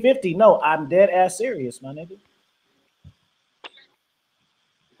give me 50. No, I'm dead ass serious, my nigga.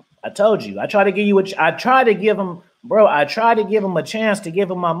 I told you. I tried to give him, bro. I tried to give him a chance to give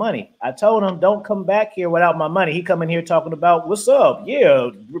him my money. I told him, don't come back here without my money. He come in here talking about what's up.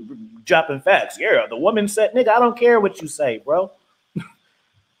 Yeah, dropping facts. Yeah, the woman said, nigga, I don't care what you say, bro.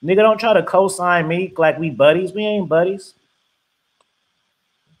 Nigga, don't try to co-sign me like we buddies. We ain't buddies.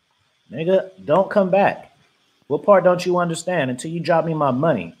 Nigga, don't come back. What part don't you understand until you drop me my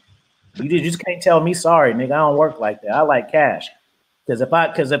money? You just can't tell me sorry, nigga. I don't work like that. I like cash.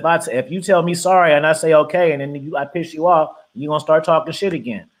 Because if you tell me sorry and I say okay, and then I piss you off, you gonna start talking shit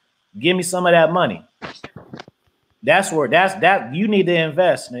again. Give me some of that money. That's you need to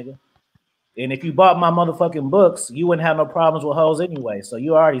invest, nigga. And if you bought my motherfucking books, you wouldn't have no problems with hoes anyway. So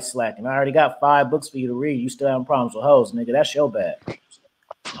you already slacking. I already got 5 books for you to read. You still having problems with hoes, nigga. That's your bad.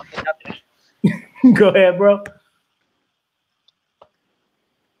 Go ahead, bro.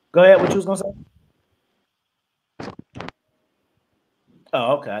 Go ahead. What you was gonna say?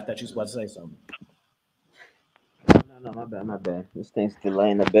 Oh, okay. I thought you was about to say something. No, my bad. This thing's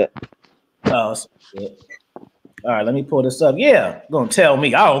delaying a bit. Oh, shit. All right, let me pull this up. Yeah, gonna tell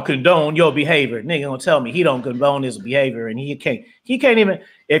me I don't condone your behavior. Nigga gonna tell me he don't condone his behavior, and he can't even.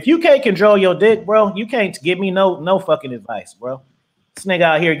 If you can't control your dick, bro, you can't give me no fucking advice, bro. This nigga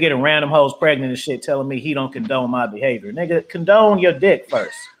out here getting random hoes pregnant and shit, telling me he don't condone my behavior. Nigga, condone your dick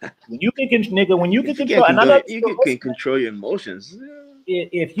first. When you can control, you can control your emotions.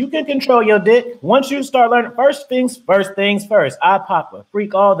 If you can control your dick, once you start learning, first things first. I papa,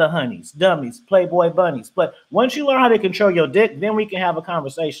 freak all the honeys, dummies, playboy bunnies. But once you learn how to control your dick, then we can have a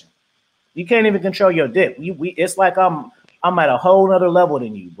conversation. You can't even control your dick. It's like I'm at a whole nother level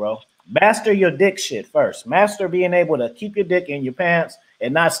than you, bro. Master your dick shit first. Master being able to keep your dick in your pants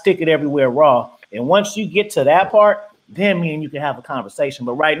and not stick it everywhere raw. And once you get to that part, then me and you can have a conversation.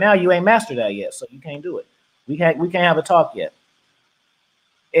 But right now you ain't mastered that yet, so you can't do it. We can't have a talk yet.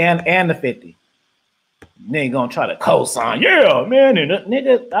 And the 50. Nigga gonna try to co-sign. Yeah, man. And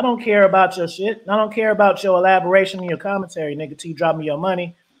nigga, I don't care about your shit. I don't care about your elaboration and your commentary, nigga, till you drop me your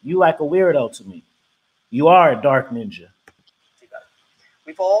money. You like a weirdo to me. You are a dark ninja.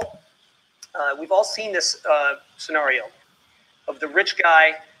 We've all seen this scenario of the rich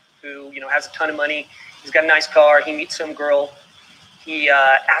guy who, has a ton of money. He's got a nice car. He meets some girl. He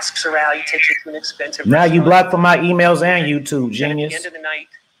asks her out. He takes her to an expensive Now restaurant. you blocked from my emails and YouTube, And at genius. the end of the night,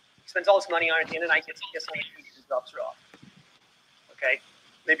 he spends all his money on it. At the end of the night, gets a kiss on the cheek and drops her off. Okay?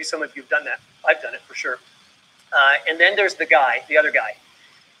 Maybe some of you have done that. I've done it for sure. And then there's the other guy.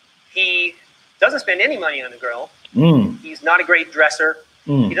 He doesn't spend any money on the girl. He's not a great dresser.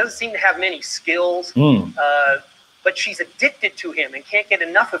 He doesn't seem to have many skills. But she's addicted to him and can't get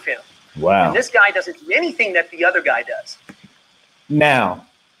enough of him. Wow. And this guy doesn't do anything that the other guy does. Now,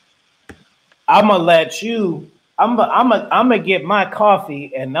 I'm gonna let you. I'm gonna get my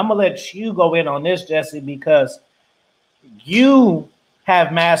coffee, and I'm gonna let you go in on this, Jesse, because you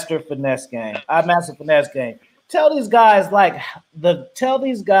have mastered finesse game. I mastered finesse game. Tell these guys,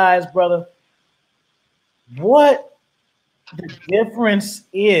 brother, what the difference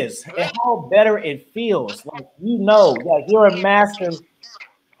is and how better it feels. Like, you're a master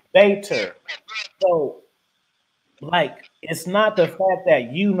baiter. So, like, it's not the fact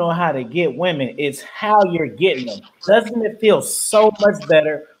that you know how to get women, it's how you're getting them. Doesn't it feel so much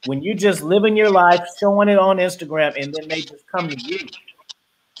better when you're just living your life, showing it on Instagram, and then they just come to you?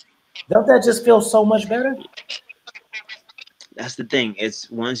 Don't that just feel so much better? That's the thing. It's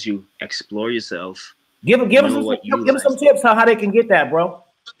once you explore yourself. Give them some tips on how they can get that, bro.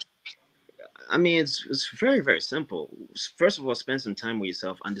 I mean, it's very, very simple. First of all, spend some time with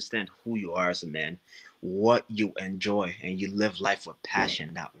yourself. Understand who you are as a man, what you enjoy, and you live life with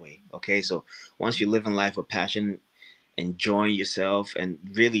passion that way. Okay, so once you live in life with passion, enjoying yourself, and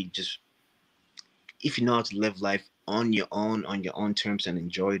really just, if you know how to live life on your own terms and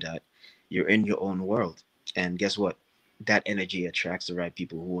enjoy that, you're in your own world. And guess what? That energy attracts the right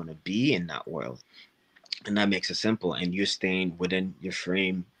people who want to be in that world. And that makes it simple. And you're staying within your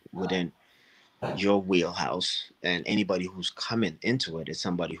frame, within your wheelhouse, and anybody who's coming into it is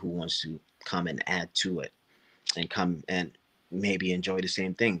somebody who wants to come and add to it and come and maybe enjoy the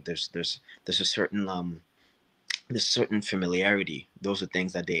same thing. There's a certain familiarity. Those are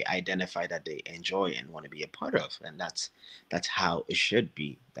things that they identify that they enjoy and want to be a part of, and that's how it should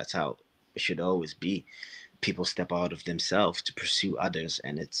be. That's how it should always be. People step out of themselves to pursue others,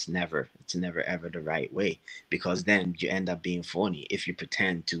 and it's never ever the right way, because then you end up being phony if you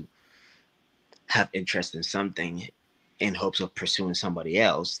pretend to have interest in something in hopes of pursuing somebody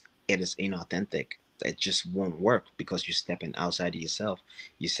else. It is inauthentic. It just won't work because you're stepping outside of yourself.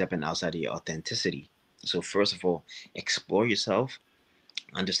 You're stepping outside of your authenticity. So first of all, explore yourself,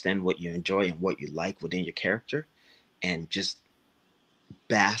 understand what you enjoy and what you like within your character, and just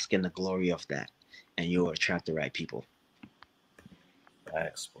bask in the glory of that, and you'll attract the right people.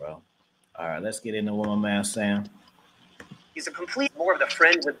 Thanks, bro. All right, let's get into what my man Sam. He's more of the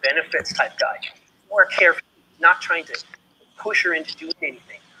friend with benefits type guy. More carefree, not trying to push her into doing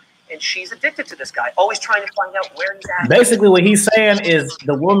anything. And she's addicted to this guy, always trying to find out where he's at. Basically, what he's saying is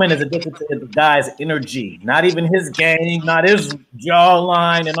the woman is addicted to the guy's energy, not even his game, not his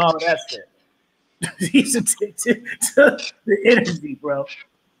jawline and all of that shit. He's addicted to the energy, bro.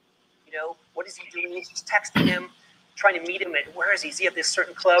 What is he doing? He's just texting him, trying to meet him at, where is he? Is he at this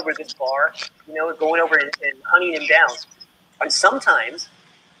certain club or this bar? Going over and hunting him down. And sometimes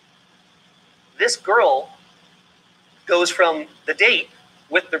this girl goes from the date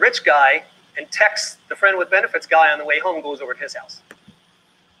with the rich guy and texts the friend with benefits guy on the way home and goes over to his house.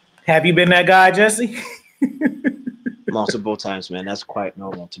 Have you been that guy, Jesse? Multiple times, man. That's quite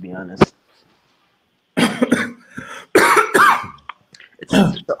normal, to be honest.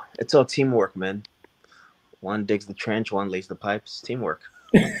 It's all teamwork, man. One digs the trench, one lays the pipes. Teamwork.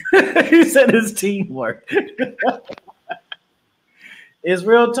 He said it's teamwork. It's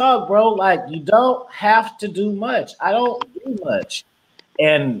real talk, bro. Like, you don't have to do much. I don't do much.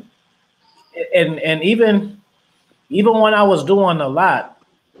 And even when I was doing a lot,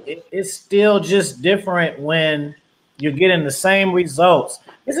 it's still just different when you're getting the same results.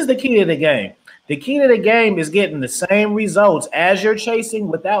 This is the key to the game. The key to the game is getting the same results as you're chasing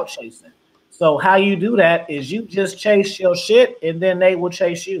without chasing. So how you do that is you just chase your shit, and then they will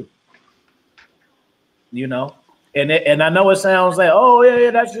chase you. And I know it sounds like, oh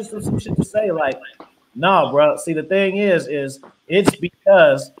yeah, that's just some shit to say. Like, no, bro. See, the thing is it's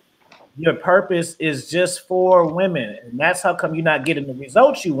because your purpose is just for women, and that's how come you're not getting the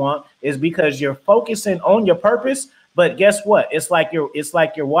results you want, is because you're focusing on your purpose. But guess what? It's like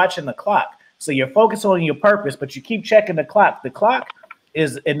you're watching the clock. So you're focused on your purpose, but you keep checking the clock. The clock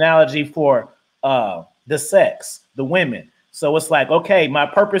is analogy for the sex, the women. So it's like, okay, my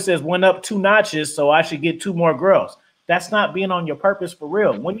purpose is went up 2 notches, so I should get 2 more girls. That's not being on your purpose for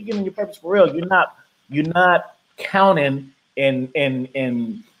real. When you get on your purpose for real, you're not counting and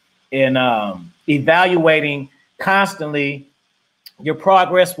in evaluating constantly your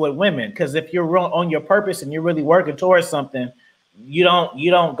progress with women. Because if you're on your purpose and you're really working towards something, you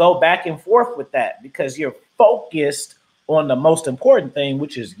don't go back and forth with that because you're focused on the most important thing,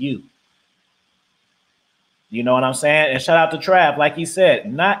 which is you. You know what I'm saying? And shout out to Trav. Like he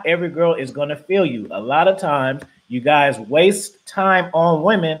said, not every girl is going to feel you. A lot of times you guys waste time on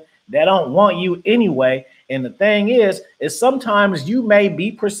women that don't want you anyway. And the thing is sometimes you may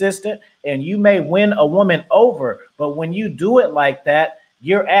be persistent and you may win a woman over. But when you do it like that,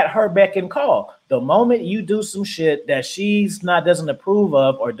 you're at her beck and call. The moment you do some shit that doesn't approve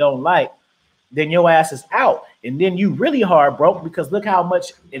of or don't like, then your ass is out. And then you really hard broke because look how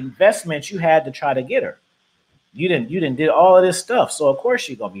much investment you had to try to get her. You didn't did all of this stuff. So of course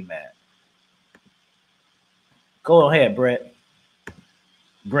you're gonna be mad. Go ahead,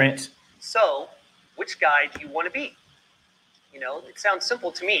 Brent. So, which guy do you want to be? You know, it sounds simple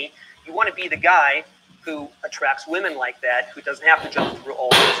to me. You want to be the guy who attracts women like that, who doesn't have to jump through all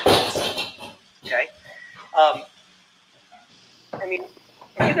those hoops. Okay? I mean,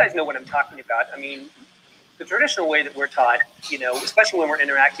 you guys know what I'm talking about. I mean, the traditional way that we're taught, you know, especially when we're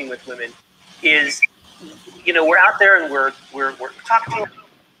interacting with women, is, you know, we're out there and we're talking to them,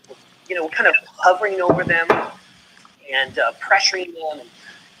 you know, we're kind of hovering over them and pressuring them. And,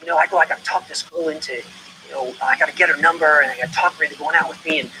 you know, I got to talk this girl into, you know, I got to get her number and I got to talk her into going out with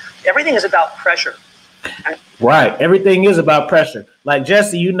me. And everything is about pressure. Right. Everything is about pressure. Like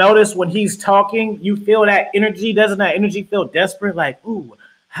Jesse, you notice when he's talking, you feel that energy. Doesn't that energy feel desperate? Like, ooh,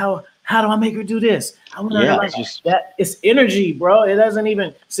 how do I make her do this? I want to like just that. It's energy, bro. It doesn't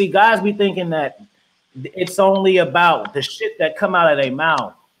even see guys be thinking that it's only about the shit that come out of their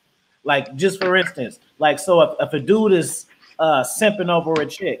mouth. Like, just for instance, like, so if a dude is simping over a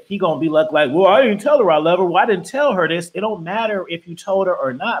chick, he gonna be like, well, I didn't tell her I love her. Well, I didn't tell her this. It don't matter if you told her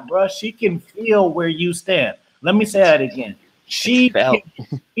or not, bro. She can feel where you stand. Let me say that again. She can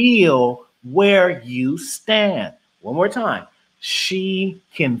feel where you stand. One more time. She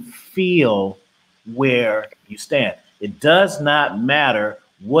can feel where you stand. It does not matter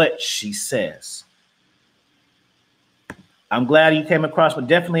what she says. I'm glad you came across with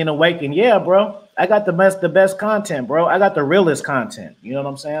definitely an awakening. Yeah, bro. I got the best content, bro. I got the realest content. You know what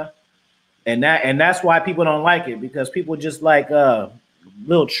I'm saying? And that's why people don't like it, because people just like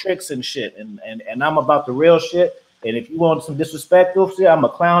little tricks and shit. And I'm about the real shit. And if you want some disrespectful shit, I'm a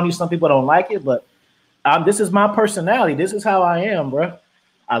clown you. Some people don't like it, but this is my personality. This is how I am, bro.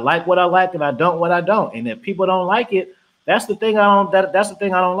 I like what I like and I don't what I don't. And if people don't like it, that's the thing that's the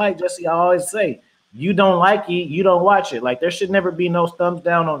thing I don't like, Jesse. I always say, you don't like it, you don't watch it. Like, there should never be no thumbs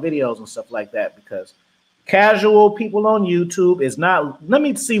down on videos and stuff like that, because casual people on YouTube is not. Let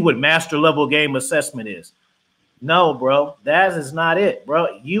me see what master level game assessment is. No, bro, that is not it,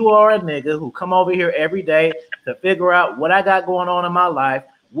 bro. You are a nigga who come over here every day to figure out what I got going on in my life,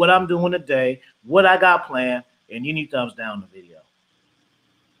 what I'm doing today, what I got planned, and you need thumbs down the video.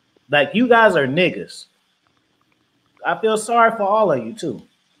 Like, you guys are niggas. I feel sorry for all of you too.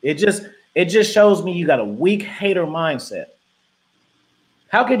 It just shows me you got a weak hater mindset.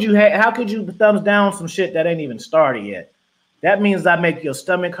 How could you thumbs down some shit that ain't even started yet? That means I make your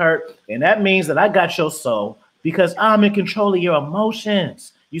stomach hurt, and that means that I got your soul, because I'm in control of your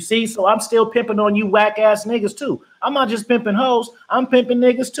emotions. You see, so I'm still pimping on you whack ass niggas too. I'm not just pimping hoes, I'm pimping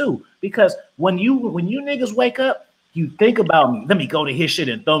niggas too. Because when you niggas wake up, you think about me. Let me go to his shit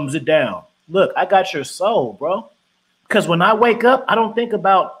and thumbs it down. Look, I got your soul, bro. Because when I wake up, I don't think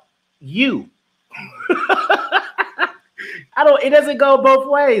about you. It doesn't go both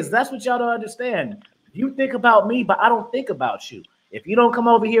ways. That's what y'all don't understand. You think about me, but I don't think about you. If you don't come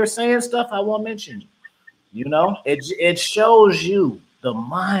over here saying stuff, I won't mention you. You know, it shows you the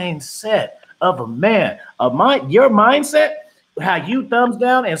mindset of a man. Your mindset, how you thumbs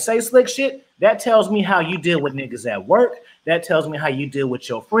down and say slick shit, that tells me how you deal with niggas at work. That tells me how you deal with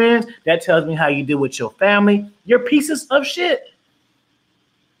your friends. That tells me how you deal with your family. You're pieces of shit.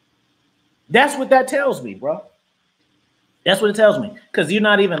 That's what that tells me, bro. That's what it tells me. Because you're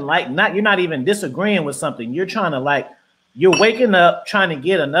not even disagreeing with something. You're waking up trying to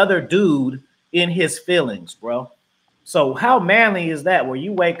get another dude in his feelings, bro. So how manly is that, where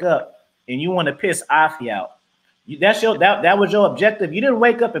you wake up and you want to piss Afi out? That was your objective. You didn't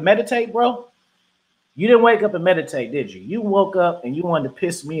wake up and meditate, bro. You didn't wake up and meditate, did you? You woke up and you wanted to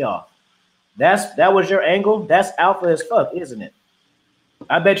piss me off. That was your angle. That's alpha as fuck, isn't it?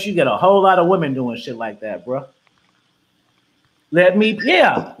 I bet you get a whole lot of women doing shit like that, bro. That's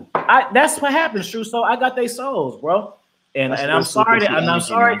what happens, True. So I got their souls, bro. And I'm sorry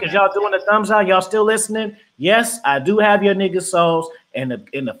because y'all doing the thumbs out. Y'all still listening. Yes, I do have your nigga souls, and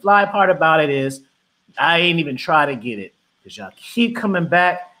the fly part about it is I ain't even try to get it because y'all keep coming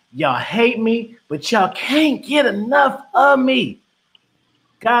back. Y'all hate me, but y'all can't get enough of me.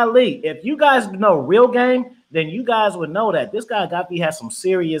 Golly, if you guys know real game, then you guys would know that this guy Gotti has some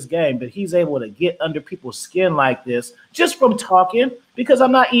serious game, but he's able to get under people's skin like this just from talking, because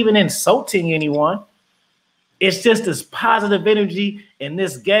I'm not even insulting anyone. It's just this positive energy in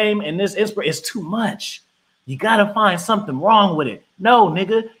this game, and this is too much. You gotta find something wrong with it. No,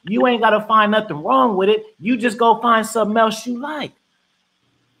 nigga, you ain't gotta find nothing wrong with it. You just go find something else you like.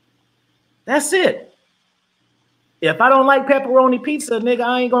 That's it. If I don't like pepperoni pizza, nigga,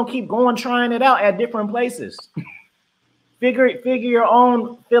 I ain't gonna keep going trying it out at different places. Figure your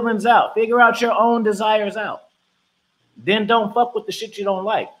own feelings out. Figure out your own desires out. Then don't fuck with the shit you don't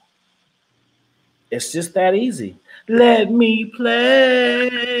like. It's just that easy. Let me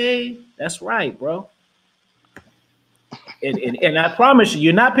play. That's right, bro. And I promise you,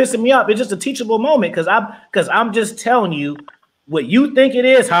 you're not pissing me off. It's just a teachable moment because I'm just telling you what you think it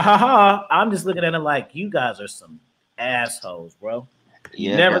is. Ha ha ha. I'm just looking at it like you guys are some assholes, bro.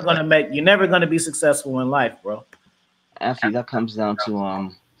 You're never gonna be successful in life, bro. Actually, that comes down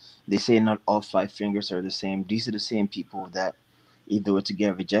to they say not all 5 fingers are the same. These are the same people that either were to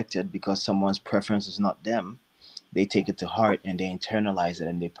get rejected because someone's preference is not them. They take it to heart and they internalize it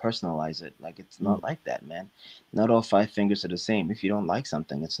and they personalize it. Like, it's not like that, man. Not all 5 fingers are the same. If you don't like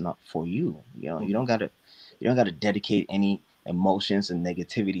something, it's not for you. You know, you don't gotta dedicate any emotions and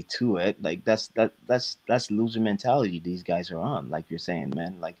negativity to it. Like, that's loser mentality these guys are on. Like you're saying,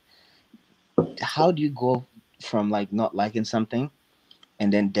 man. Like, how do you go from like not liking something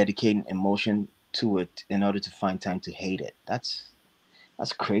and then dedicating emotion to it in order to find time to hate it? That's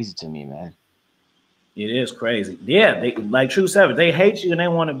crazy to me, man. It is crazy. Yeah, they like True Savage. They hate you and they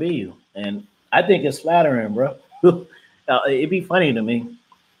want to be you, and I think it's flattering, bro. It'd be funny to me.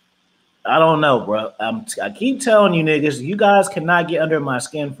 I don't know, bro. I keep telling you niggas, you guys cannot get under my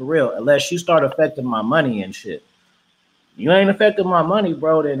skin for real unless you start affecting my money and shit. You ain't affecting my money,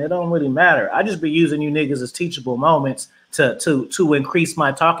 bro, then it don't really matter. I just be using you niggas as teachable moments to increase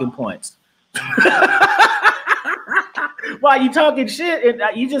my talking points. While you talking shit, and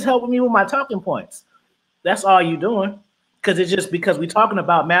you just helping me with my talking points. That's all you doing. Because it's just because we talking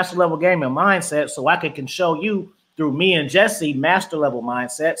about master level game and mindset, so I can show you through me and Jesse master level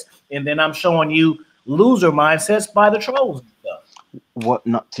mindsets, and then I'm showing you loser mindsets by the trolls and stuff. What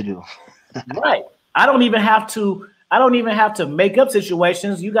not to do. Right. I don't even have to make up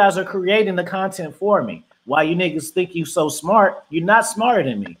situations. You guys are creating the content for me. Why you niggas think you so smart? You're not smarter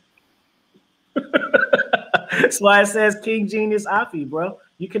than me. That's why it says King Genius Afi, bro.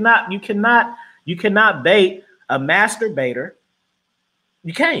 You cannot bait a master baiter.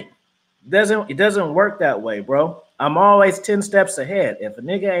 You can't. It doesn't work that way, bro. I'm always 10 steps ahead. If a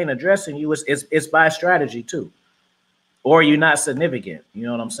nigga ain't addressing you, it's by strategy too. Or you're not significant. You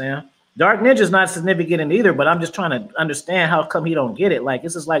know what I'm saying? Dark Ninja's not significant in either, but I'm just trying to understand how come he don't get it. Like,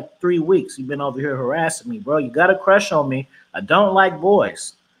 this is like 3 weeks. You've been over here harassing me, bro. You got a crush on me. I don't like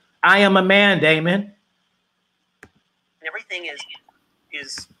boys. I am a man, Damon. Everything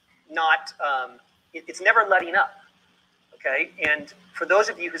is not, it's never letting up, okay? And for those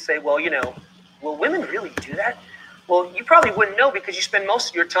of you who say, well, you know, will women really do that? Well, you probably wouldn't know because you spend most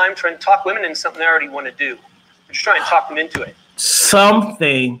of your time trying to talk women into something they already want to do. You're just trying to talk them into it.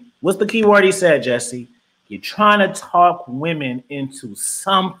 Something. What's the key word he said, Jesse? You're trying to talk women into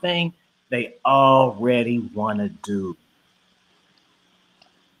something they already want to do.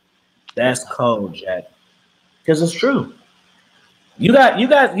 That's cold, Jack. Because it's true. You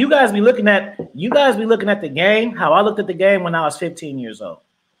guys be looking at the game how I looked at the game when I was 15 years old.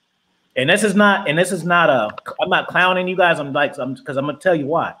 And this is not I'm not clowning you guys. Because I'm gonna tell you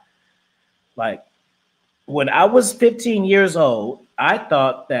why. Like, when I was 15 years old, I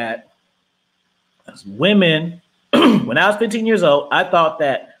thought that women, when I was 15 years old, I thought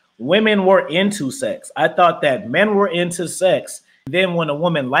that women were into sex. I thought that men were into sex. Then when a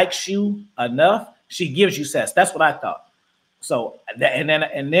woman likes you enough, she gives you sex. That's what I thought. So, and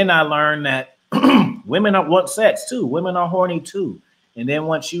then I learned that women want sex too. Women are horny too. And then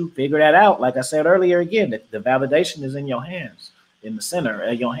once you figure that out, like I said earlier, again, the validation is in your hands, in the center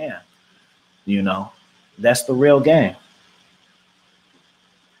of your hand. You know, that's the real game.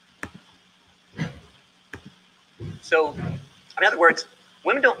 So, in other words,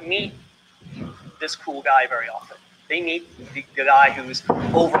 women don't meet this cool guy very often. They meet the guy who's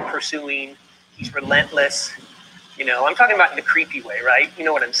over pursuing. He's relentless. You know, I'm talking about in the creepy way, right? You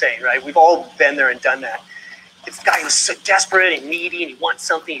know what I'm saying, right? We've all been there and done that. It's the guy who's so desperate and needy and he wants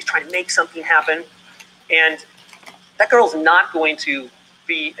something. He's trying to make something happen. And that girl's not going to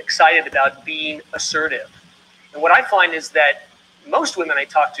be excited about being assertive. And what I find is that most women I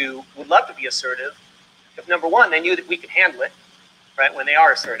talk to would love to be assertive if, number one, they knew that we could handle it, right, when they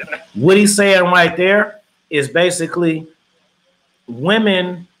are assertive. What he's saying right there is basically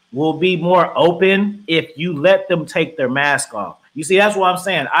women will be more open if you let them take their mask off. You see, that's what I'm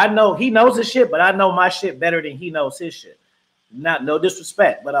saying. I know he knows his shit, but I know my shit better than he knows his shit. Not no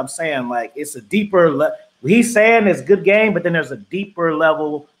disrespect, but I'm saying like it's a deeper he's saying it's good game, but then there's a deeper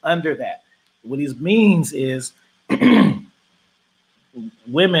level under that. What he means is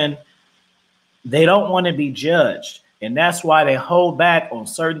women, they don't want to be judged. And that's why they hold back on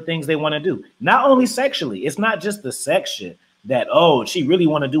certain things they want to do. Not only sexually, it's not just the sex shit that, oh, she really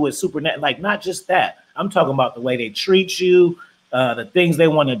want to do it super net. Like, not just that. I'm talking about the way they treat you, the things they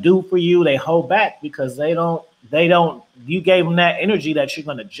want to do for you. They hold back because you gave them that energy that you're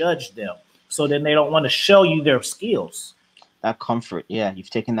going to judge them. So then they don't want to show you their skills. That comfort. Yeah, you've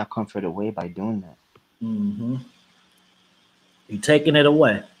taken that comfort away by doing that. Mm-hmm. You're taking it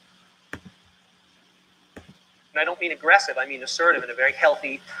away. And I don't mean aggressive. I mean assertive in a very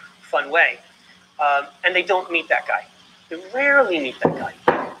healthy, fun way. And they don't meet that guy. They rarely meet that guy.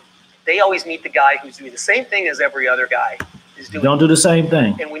 They always meet the guy who's doing the same thing as every other guy is doing. Don't do the same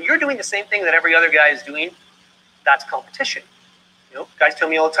thing. And when you're doing the same thing that every other guy is doing, that's competition. You know, guys tell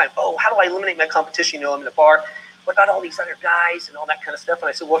me all the time, oh, how do I eliminate my competition? You know, I'm in a bar. What about all these other guys and all that kind of stuff? And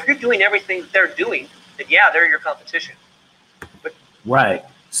I said, well, if you're doing everything that they're doing, then yeah, they're your competition. But right.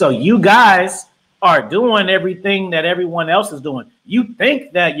 So you guys are doing everything that everyone else is doing. You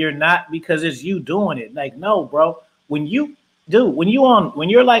think that you're not because it's you doing it. Like, no, bro. When you're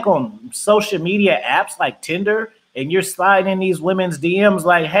like on social media apps like Tinder and you're sliding in these women's DMs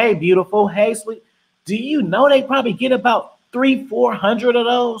like, hey, beautiful, hey, sweet. Do you know they probably get about 300-400 of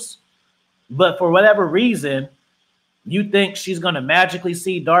those? But for whatever reason, you think she's gonna magically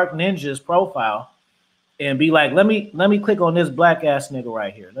see Dark Ninja's profile and be like, let me click on this black ass nigga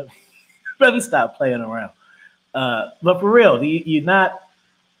right here. Let me stop playing around. But for real,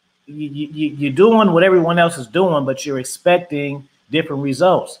 you're doing what everyone else is doing, but you're expecting different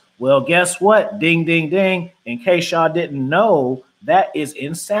results. Well, guess what? Ding, ding, ding. In case y'all didn't know, that is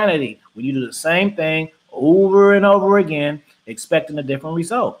insanity. When you do the same thing over and over again, expecting a different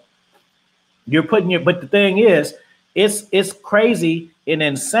result. But the thing is, it's crazy and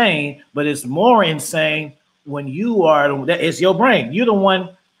insane, but it's more insane when it's your brain. You're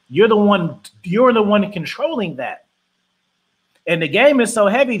the one controlling that. And the game is so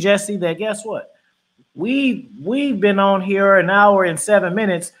heavy, Jesse, that guess what? We've been on here an hour and 7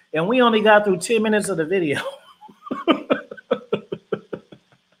 minutes, and we only got through 10 minutes of the video.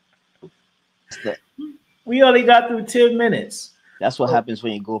 We only got through 10 minutes. That's what happens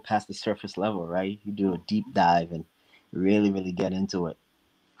when you go past the surface level, right? You do a deep dive and really, really get into it.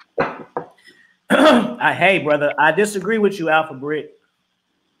 Hey, brother, I disagree with you, Alpha Brick.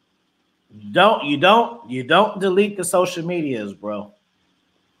 You don't delete the social medias, bro.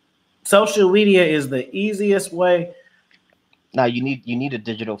 Social media is the easiest way. No, you need a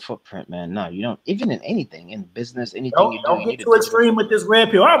digital footprint, man. No, you don't. Even in anything, in business, anything don't get too extreme with this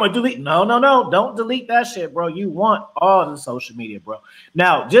red pill. I'm gonna delete. No. Don't delete that shit, bro. You want all the social media, bro.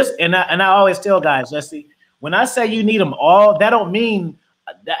 Now, I always tell guys, Jesse, when I say you need them all, I don't mean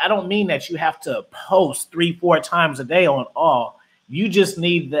that you have to post 3-4 times a day on all. You just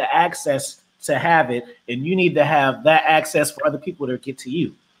need the access to have it, and you need to have that access for other people to get to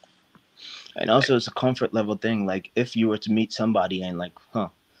you. And also, it's a comfort level thing. Like, if you were to meet somebody and like,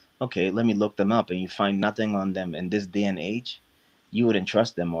 okay, let me look them up, and you find nothing on them in this day and age, you wouldn't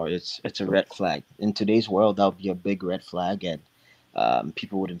trust them, or it's a red flag. In today's world, that would be a big red flag, and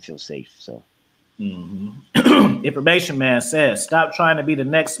people wouldn't feel safe. So, Information Man says, stop trying to be the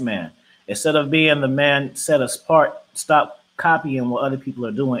next man. Instead of being the man set apart, stop copying what other people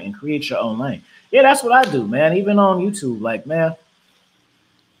are doing and create your own lane. Yeah, that's what I do, man. Even on YouTube, like, man,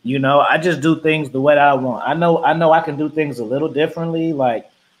 you know, I just do things the way that I want. I know I can do things a little differently, like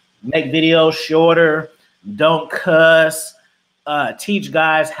make videos shorter, don't cuss, teach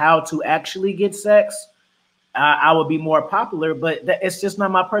guys how to actually get sex. I would be more popular, but it's just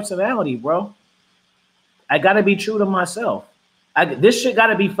not my personality, bro. I got to be true to myself. This shit got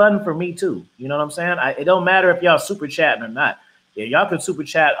to be fun for me too. You know what I'm saying? It don't matter if y'all super chatting or not. Yeah, y'all can super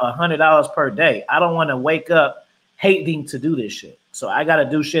chat $100 per day. I don't want to wake up hating to do this shit. So I got to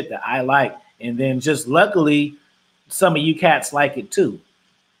do shit that I like. And then just luckily, some of you cats like it too.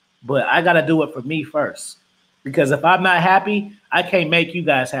 But I got to do it for me first. Because if I'm not happy, I can't make you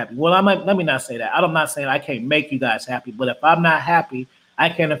guys happy. Well, let me not say that. I'm not saying I can't make you guys happy. But if I'm not happy, I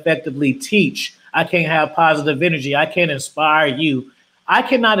can't effectively teach. I can't have positive energy. I can't inspire you. I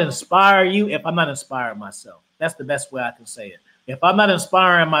cannot inspire you if I'm not inspiring myself. That's the best way I can say it. If I'm not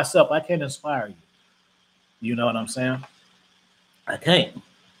inspiring myself, I can't inspire you. You know what I'm saying? I can't.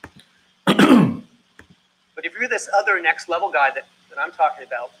 But if you're this other next level guy that I'm talking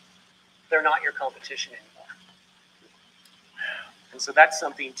about, they're not your competition anymore. And so that's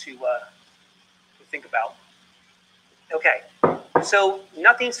something to think about. Okay, so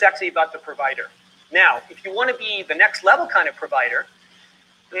nothing sexy about the provider. Now, if you want to be the next level kind of provider,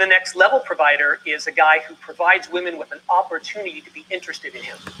 then the next level provider is a guy who provides women with an opportunity to be interested in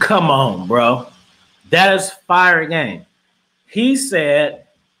him. Come on, bro. That is fire game. He said,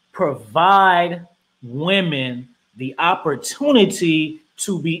 provide women the opportunity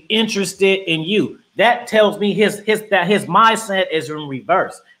to be interested in you. That tells me his mindset is in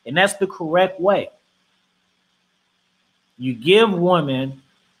reverse, and that's the correct way. You give women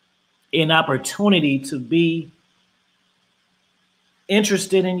an opportunity to be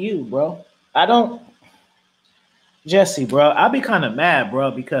interested in you, bro. Jesse, bro, I'd be kind of mad, bro,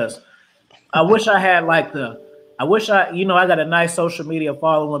 because I wish I had I got a nice social media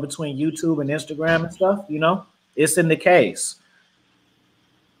following between YouTube and Instagram and stuff, it's in the case.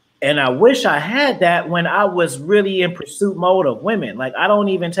 And I wish I had that when I was really in pursuit mode of women. Like I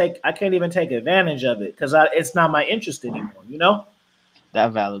can't even take advantage of it because it's not my interest anymore,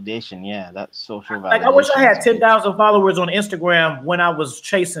 That validation, yeah, that social validation. Like I wish I had 10,000 followers on Instagram when I was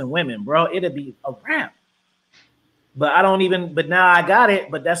chasing women, bro. It'd be a wrap. But now I got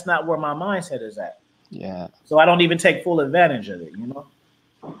it, but that's not where my mindset is at. Yeah. So I don't even take full advantage of it,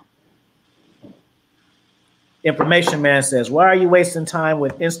 Information Man says, why are you wasting time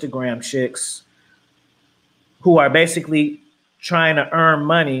with Instagram chicks who are basically trying to earn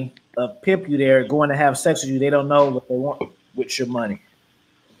money, pimp you there, going to have sex with you? They don't know what they want with your money.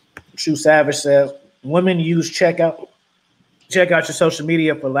 True Savage says, women use check out your social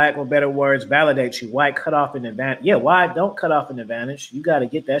media, for lack of better words, validate you. Why cut off an advantage? Yeah, why don't cut off an advantage? You got to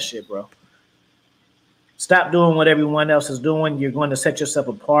get that shit, bro. Stop doing what everyone else is doing. You're going to set yourself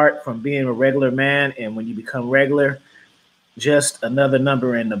apart from being a regular man. And when you become regular, just another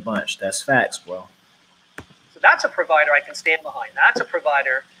number in the bunch. That's facts, bro. So that's a provider I can stand behind. That's a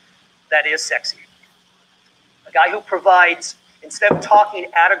provider that is sexy. A guy who provides, instead of talking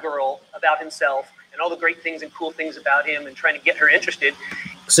at a girl about himself and all the great things and cool things about him and trying to get her interested.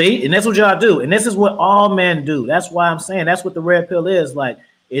 See, and that's what y'all do. And this is what all men do. That's why I'm saying that's what the red pill is. Like,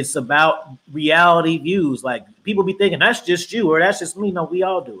 it's about reality views. Like, people be thinking that's just you or that's just me. No, we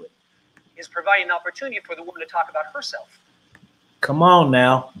all do it. Is providing an opportunity for the woman to talk about herself. Come on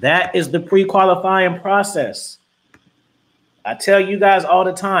now. That is the pre-qualifying process. I tell you guys all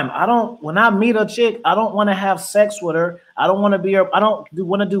the time, when I meet a chick, I don't want to have sex with her. I don't want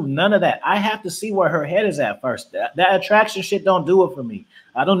to do none of that. I have to see where her head is at first. That attraction shit don't do it for me.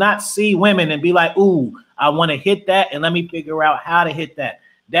 I do not see women and be like, ooh, I want to hit that and let me figure out how to hit that.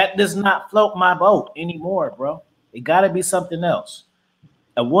 That does not float my boat anymore, bro. It got to be something else.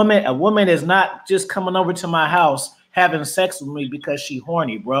 A woman is not just coming over to my house having sex with me because she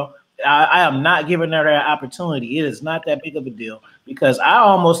horny, bro. I am not giving her that opportunity. It is not that big of a deal because I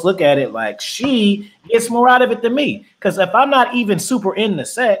almost look at it like she gets more out of it than me. Because if I'm not even super into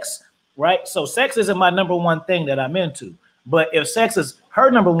sex, right? So sex isn't my number one thing that I'm into. But if sex is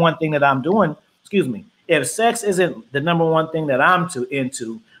her number one thing that I'm doing, if sex isn't the number one thing that I'm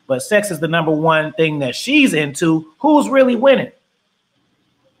into, but sex is the number one thing that she's into, who's really winning?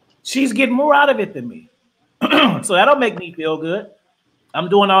 She's getting more out of it than me. So that'll make me feel good. I'm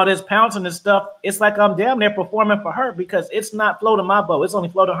doing all this pouncing and stuff. It's like I'm damn near performing for her because it's not floating my boat. It's only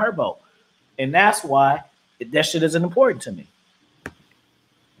floating her boat. And that's why that shit isn't important to me.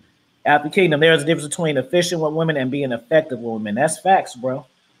 After Kingdom, there's a difference between efficient with women and being effective with women. That's facts, bro.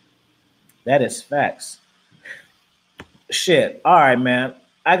 That is facts. Shit. All right, man.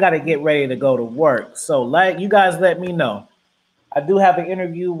 I got to get ready to go to work. So like you guys let me know. I do have an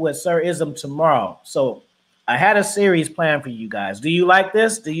interview with Sir Ism tomorrow. So I had a series planned for you guys. Do you like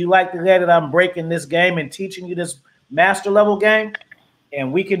this? Do you like the way that I'm breaking this game and teaching you this master level game?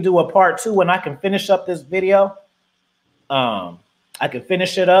 And we can do a part 2 when I can finish up this video. I can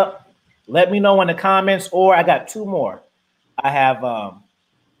finish it up. Let me know in the comments, or I got 2 more. I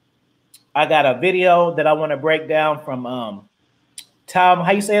got a video that I want to break down from Tom.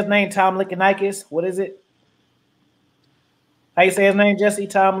 How you say his name? Tom Likanikis. What is it? How you say his name, Jesse?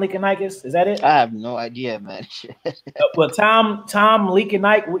 Tom Likanikis? Is that it? I have no idea, man. Well, Tom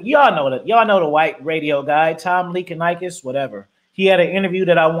Likanikis. Y'all know that. Y'all know the white radio guy, Tom Likanikis. Whatever. He had an interview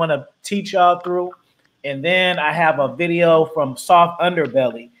that I want to teach y'all through. And then I have a video from Soft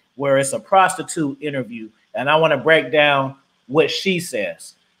Underbelly where it's a prostitute interview, and I want to break down what she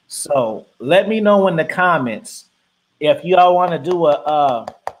says. So let me know in the comments if y'all want to do a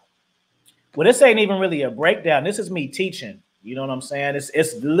well, this ain't even really a breakdown. This is me teaching. You know what I'm saying?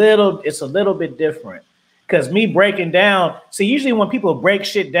 It's a little bit different. Because me breaking down, see, usually when people break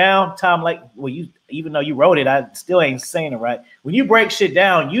shit down, Tom, like, well, you, even though you wrote it, I still ain't saying it right. When you break shit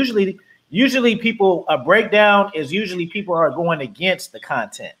down, usually people, a breakdown is usually people are going against the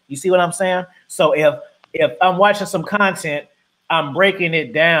content. You see what I'm saying? So if I'm watching some content, I'm breaking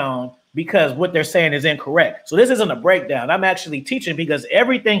it down because what they're saying is incorrect. So this isn't a breakdown. I'm actually teaching because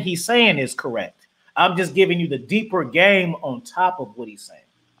everything he's saying is correct. I'm just giving you the deeper game on top of what he's saying.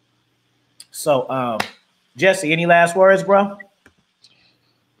 So, Jesse, any last words, bro?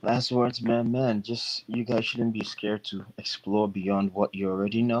 Last words, man. Just you guys shouldn't be scared to explore beyond what you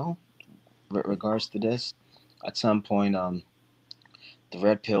already know with regards to this. At some point, the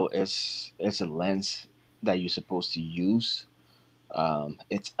red pill is a lens that you're supposed to use.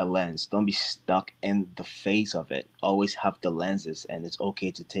 It's a lens. Don't be stuck in the face of it. Always have the lenses, and it's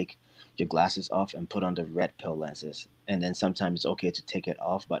okay to take your glasses off and put on the red pill lenses. And then sometimes it's okay to take it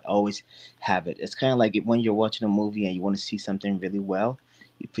off, but always have it. It's kind of like when you're watching a movie and you want to see something really well,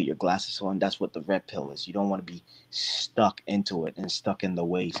 you put your glasses on. That's what the red pill is. You don't want to be stuck into it and stuck in the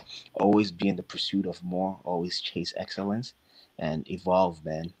ways. Always be in the pursuit of more. Always chase excellence and evolve,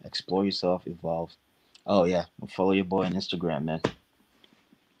 man. Explore yourself, evolve. Oh yeah, follow your boy on Instagram, man.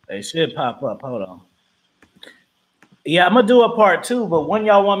 They should pop up. Hold on. Yeah, I'm gonna do a part 2, but when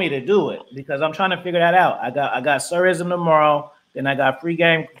y'all want me to do it, because I'm trying to figure that out. I got Surism tomorrow, then I got free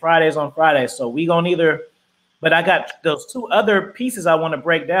game Fridays on Fridays. So we gonna either, but I got those 2 other pieces I want to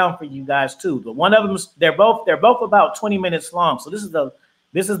break down for you guys too. But one of them, they're both about 20 minutes long. So this is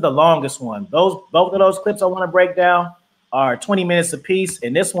the longest one. Both of those clips I want to break down are 20 minutes apiece,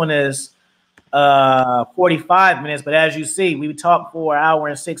 and this one is 45 minutes. But as you see, we talked for an hour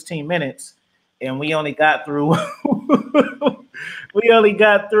and 16 minutes, and we only got through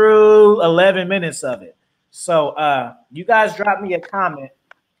 11 minutes of it. So you guys drop me a comment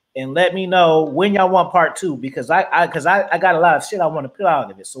and let me know when y'all want part 2, because I got a lot of shit I want to put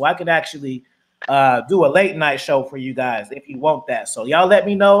out of it, so I could actually do a late night show for you guys if you want that. So y'all let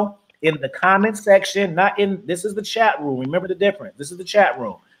me know in the comment section. Not in, this is the chat room. Remember the difference. This is the chat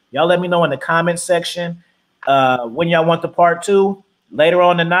room. Y'all let me know in the comment section when y'all want the part 2 later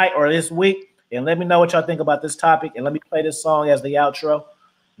on tonight or this week, and let me know what y'all think about this topic. And let me play this song as the outro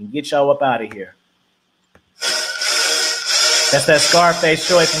and get y'all up out of here. That's that Scarface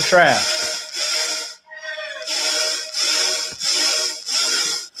choice from Trav.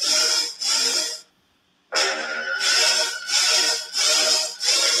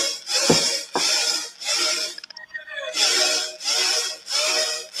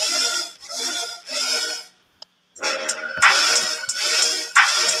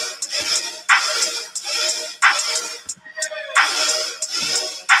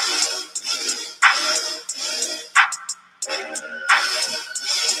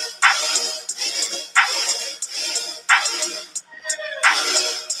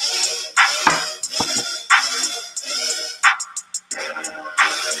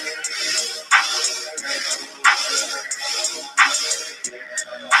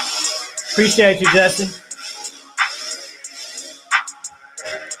 Appreciate you, Justin.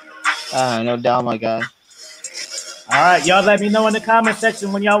 No doubt, my guy. All right, y'all let me know in the comment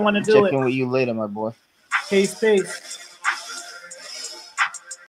section when y'all want to do it. Checking with you later, my boy. Peace.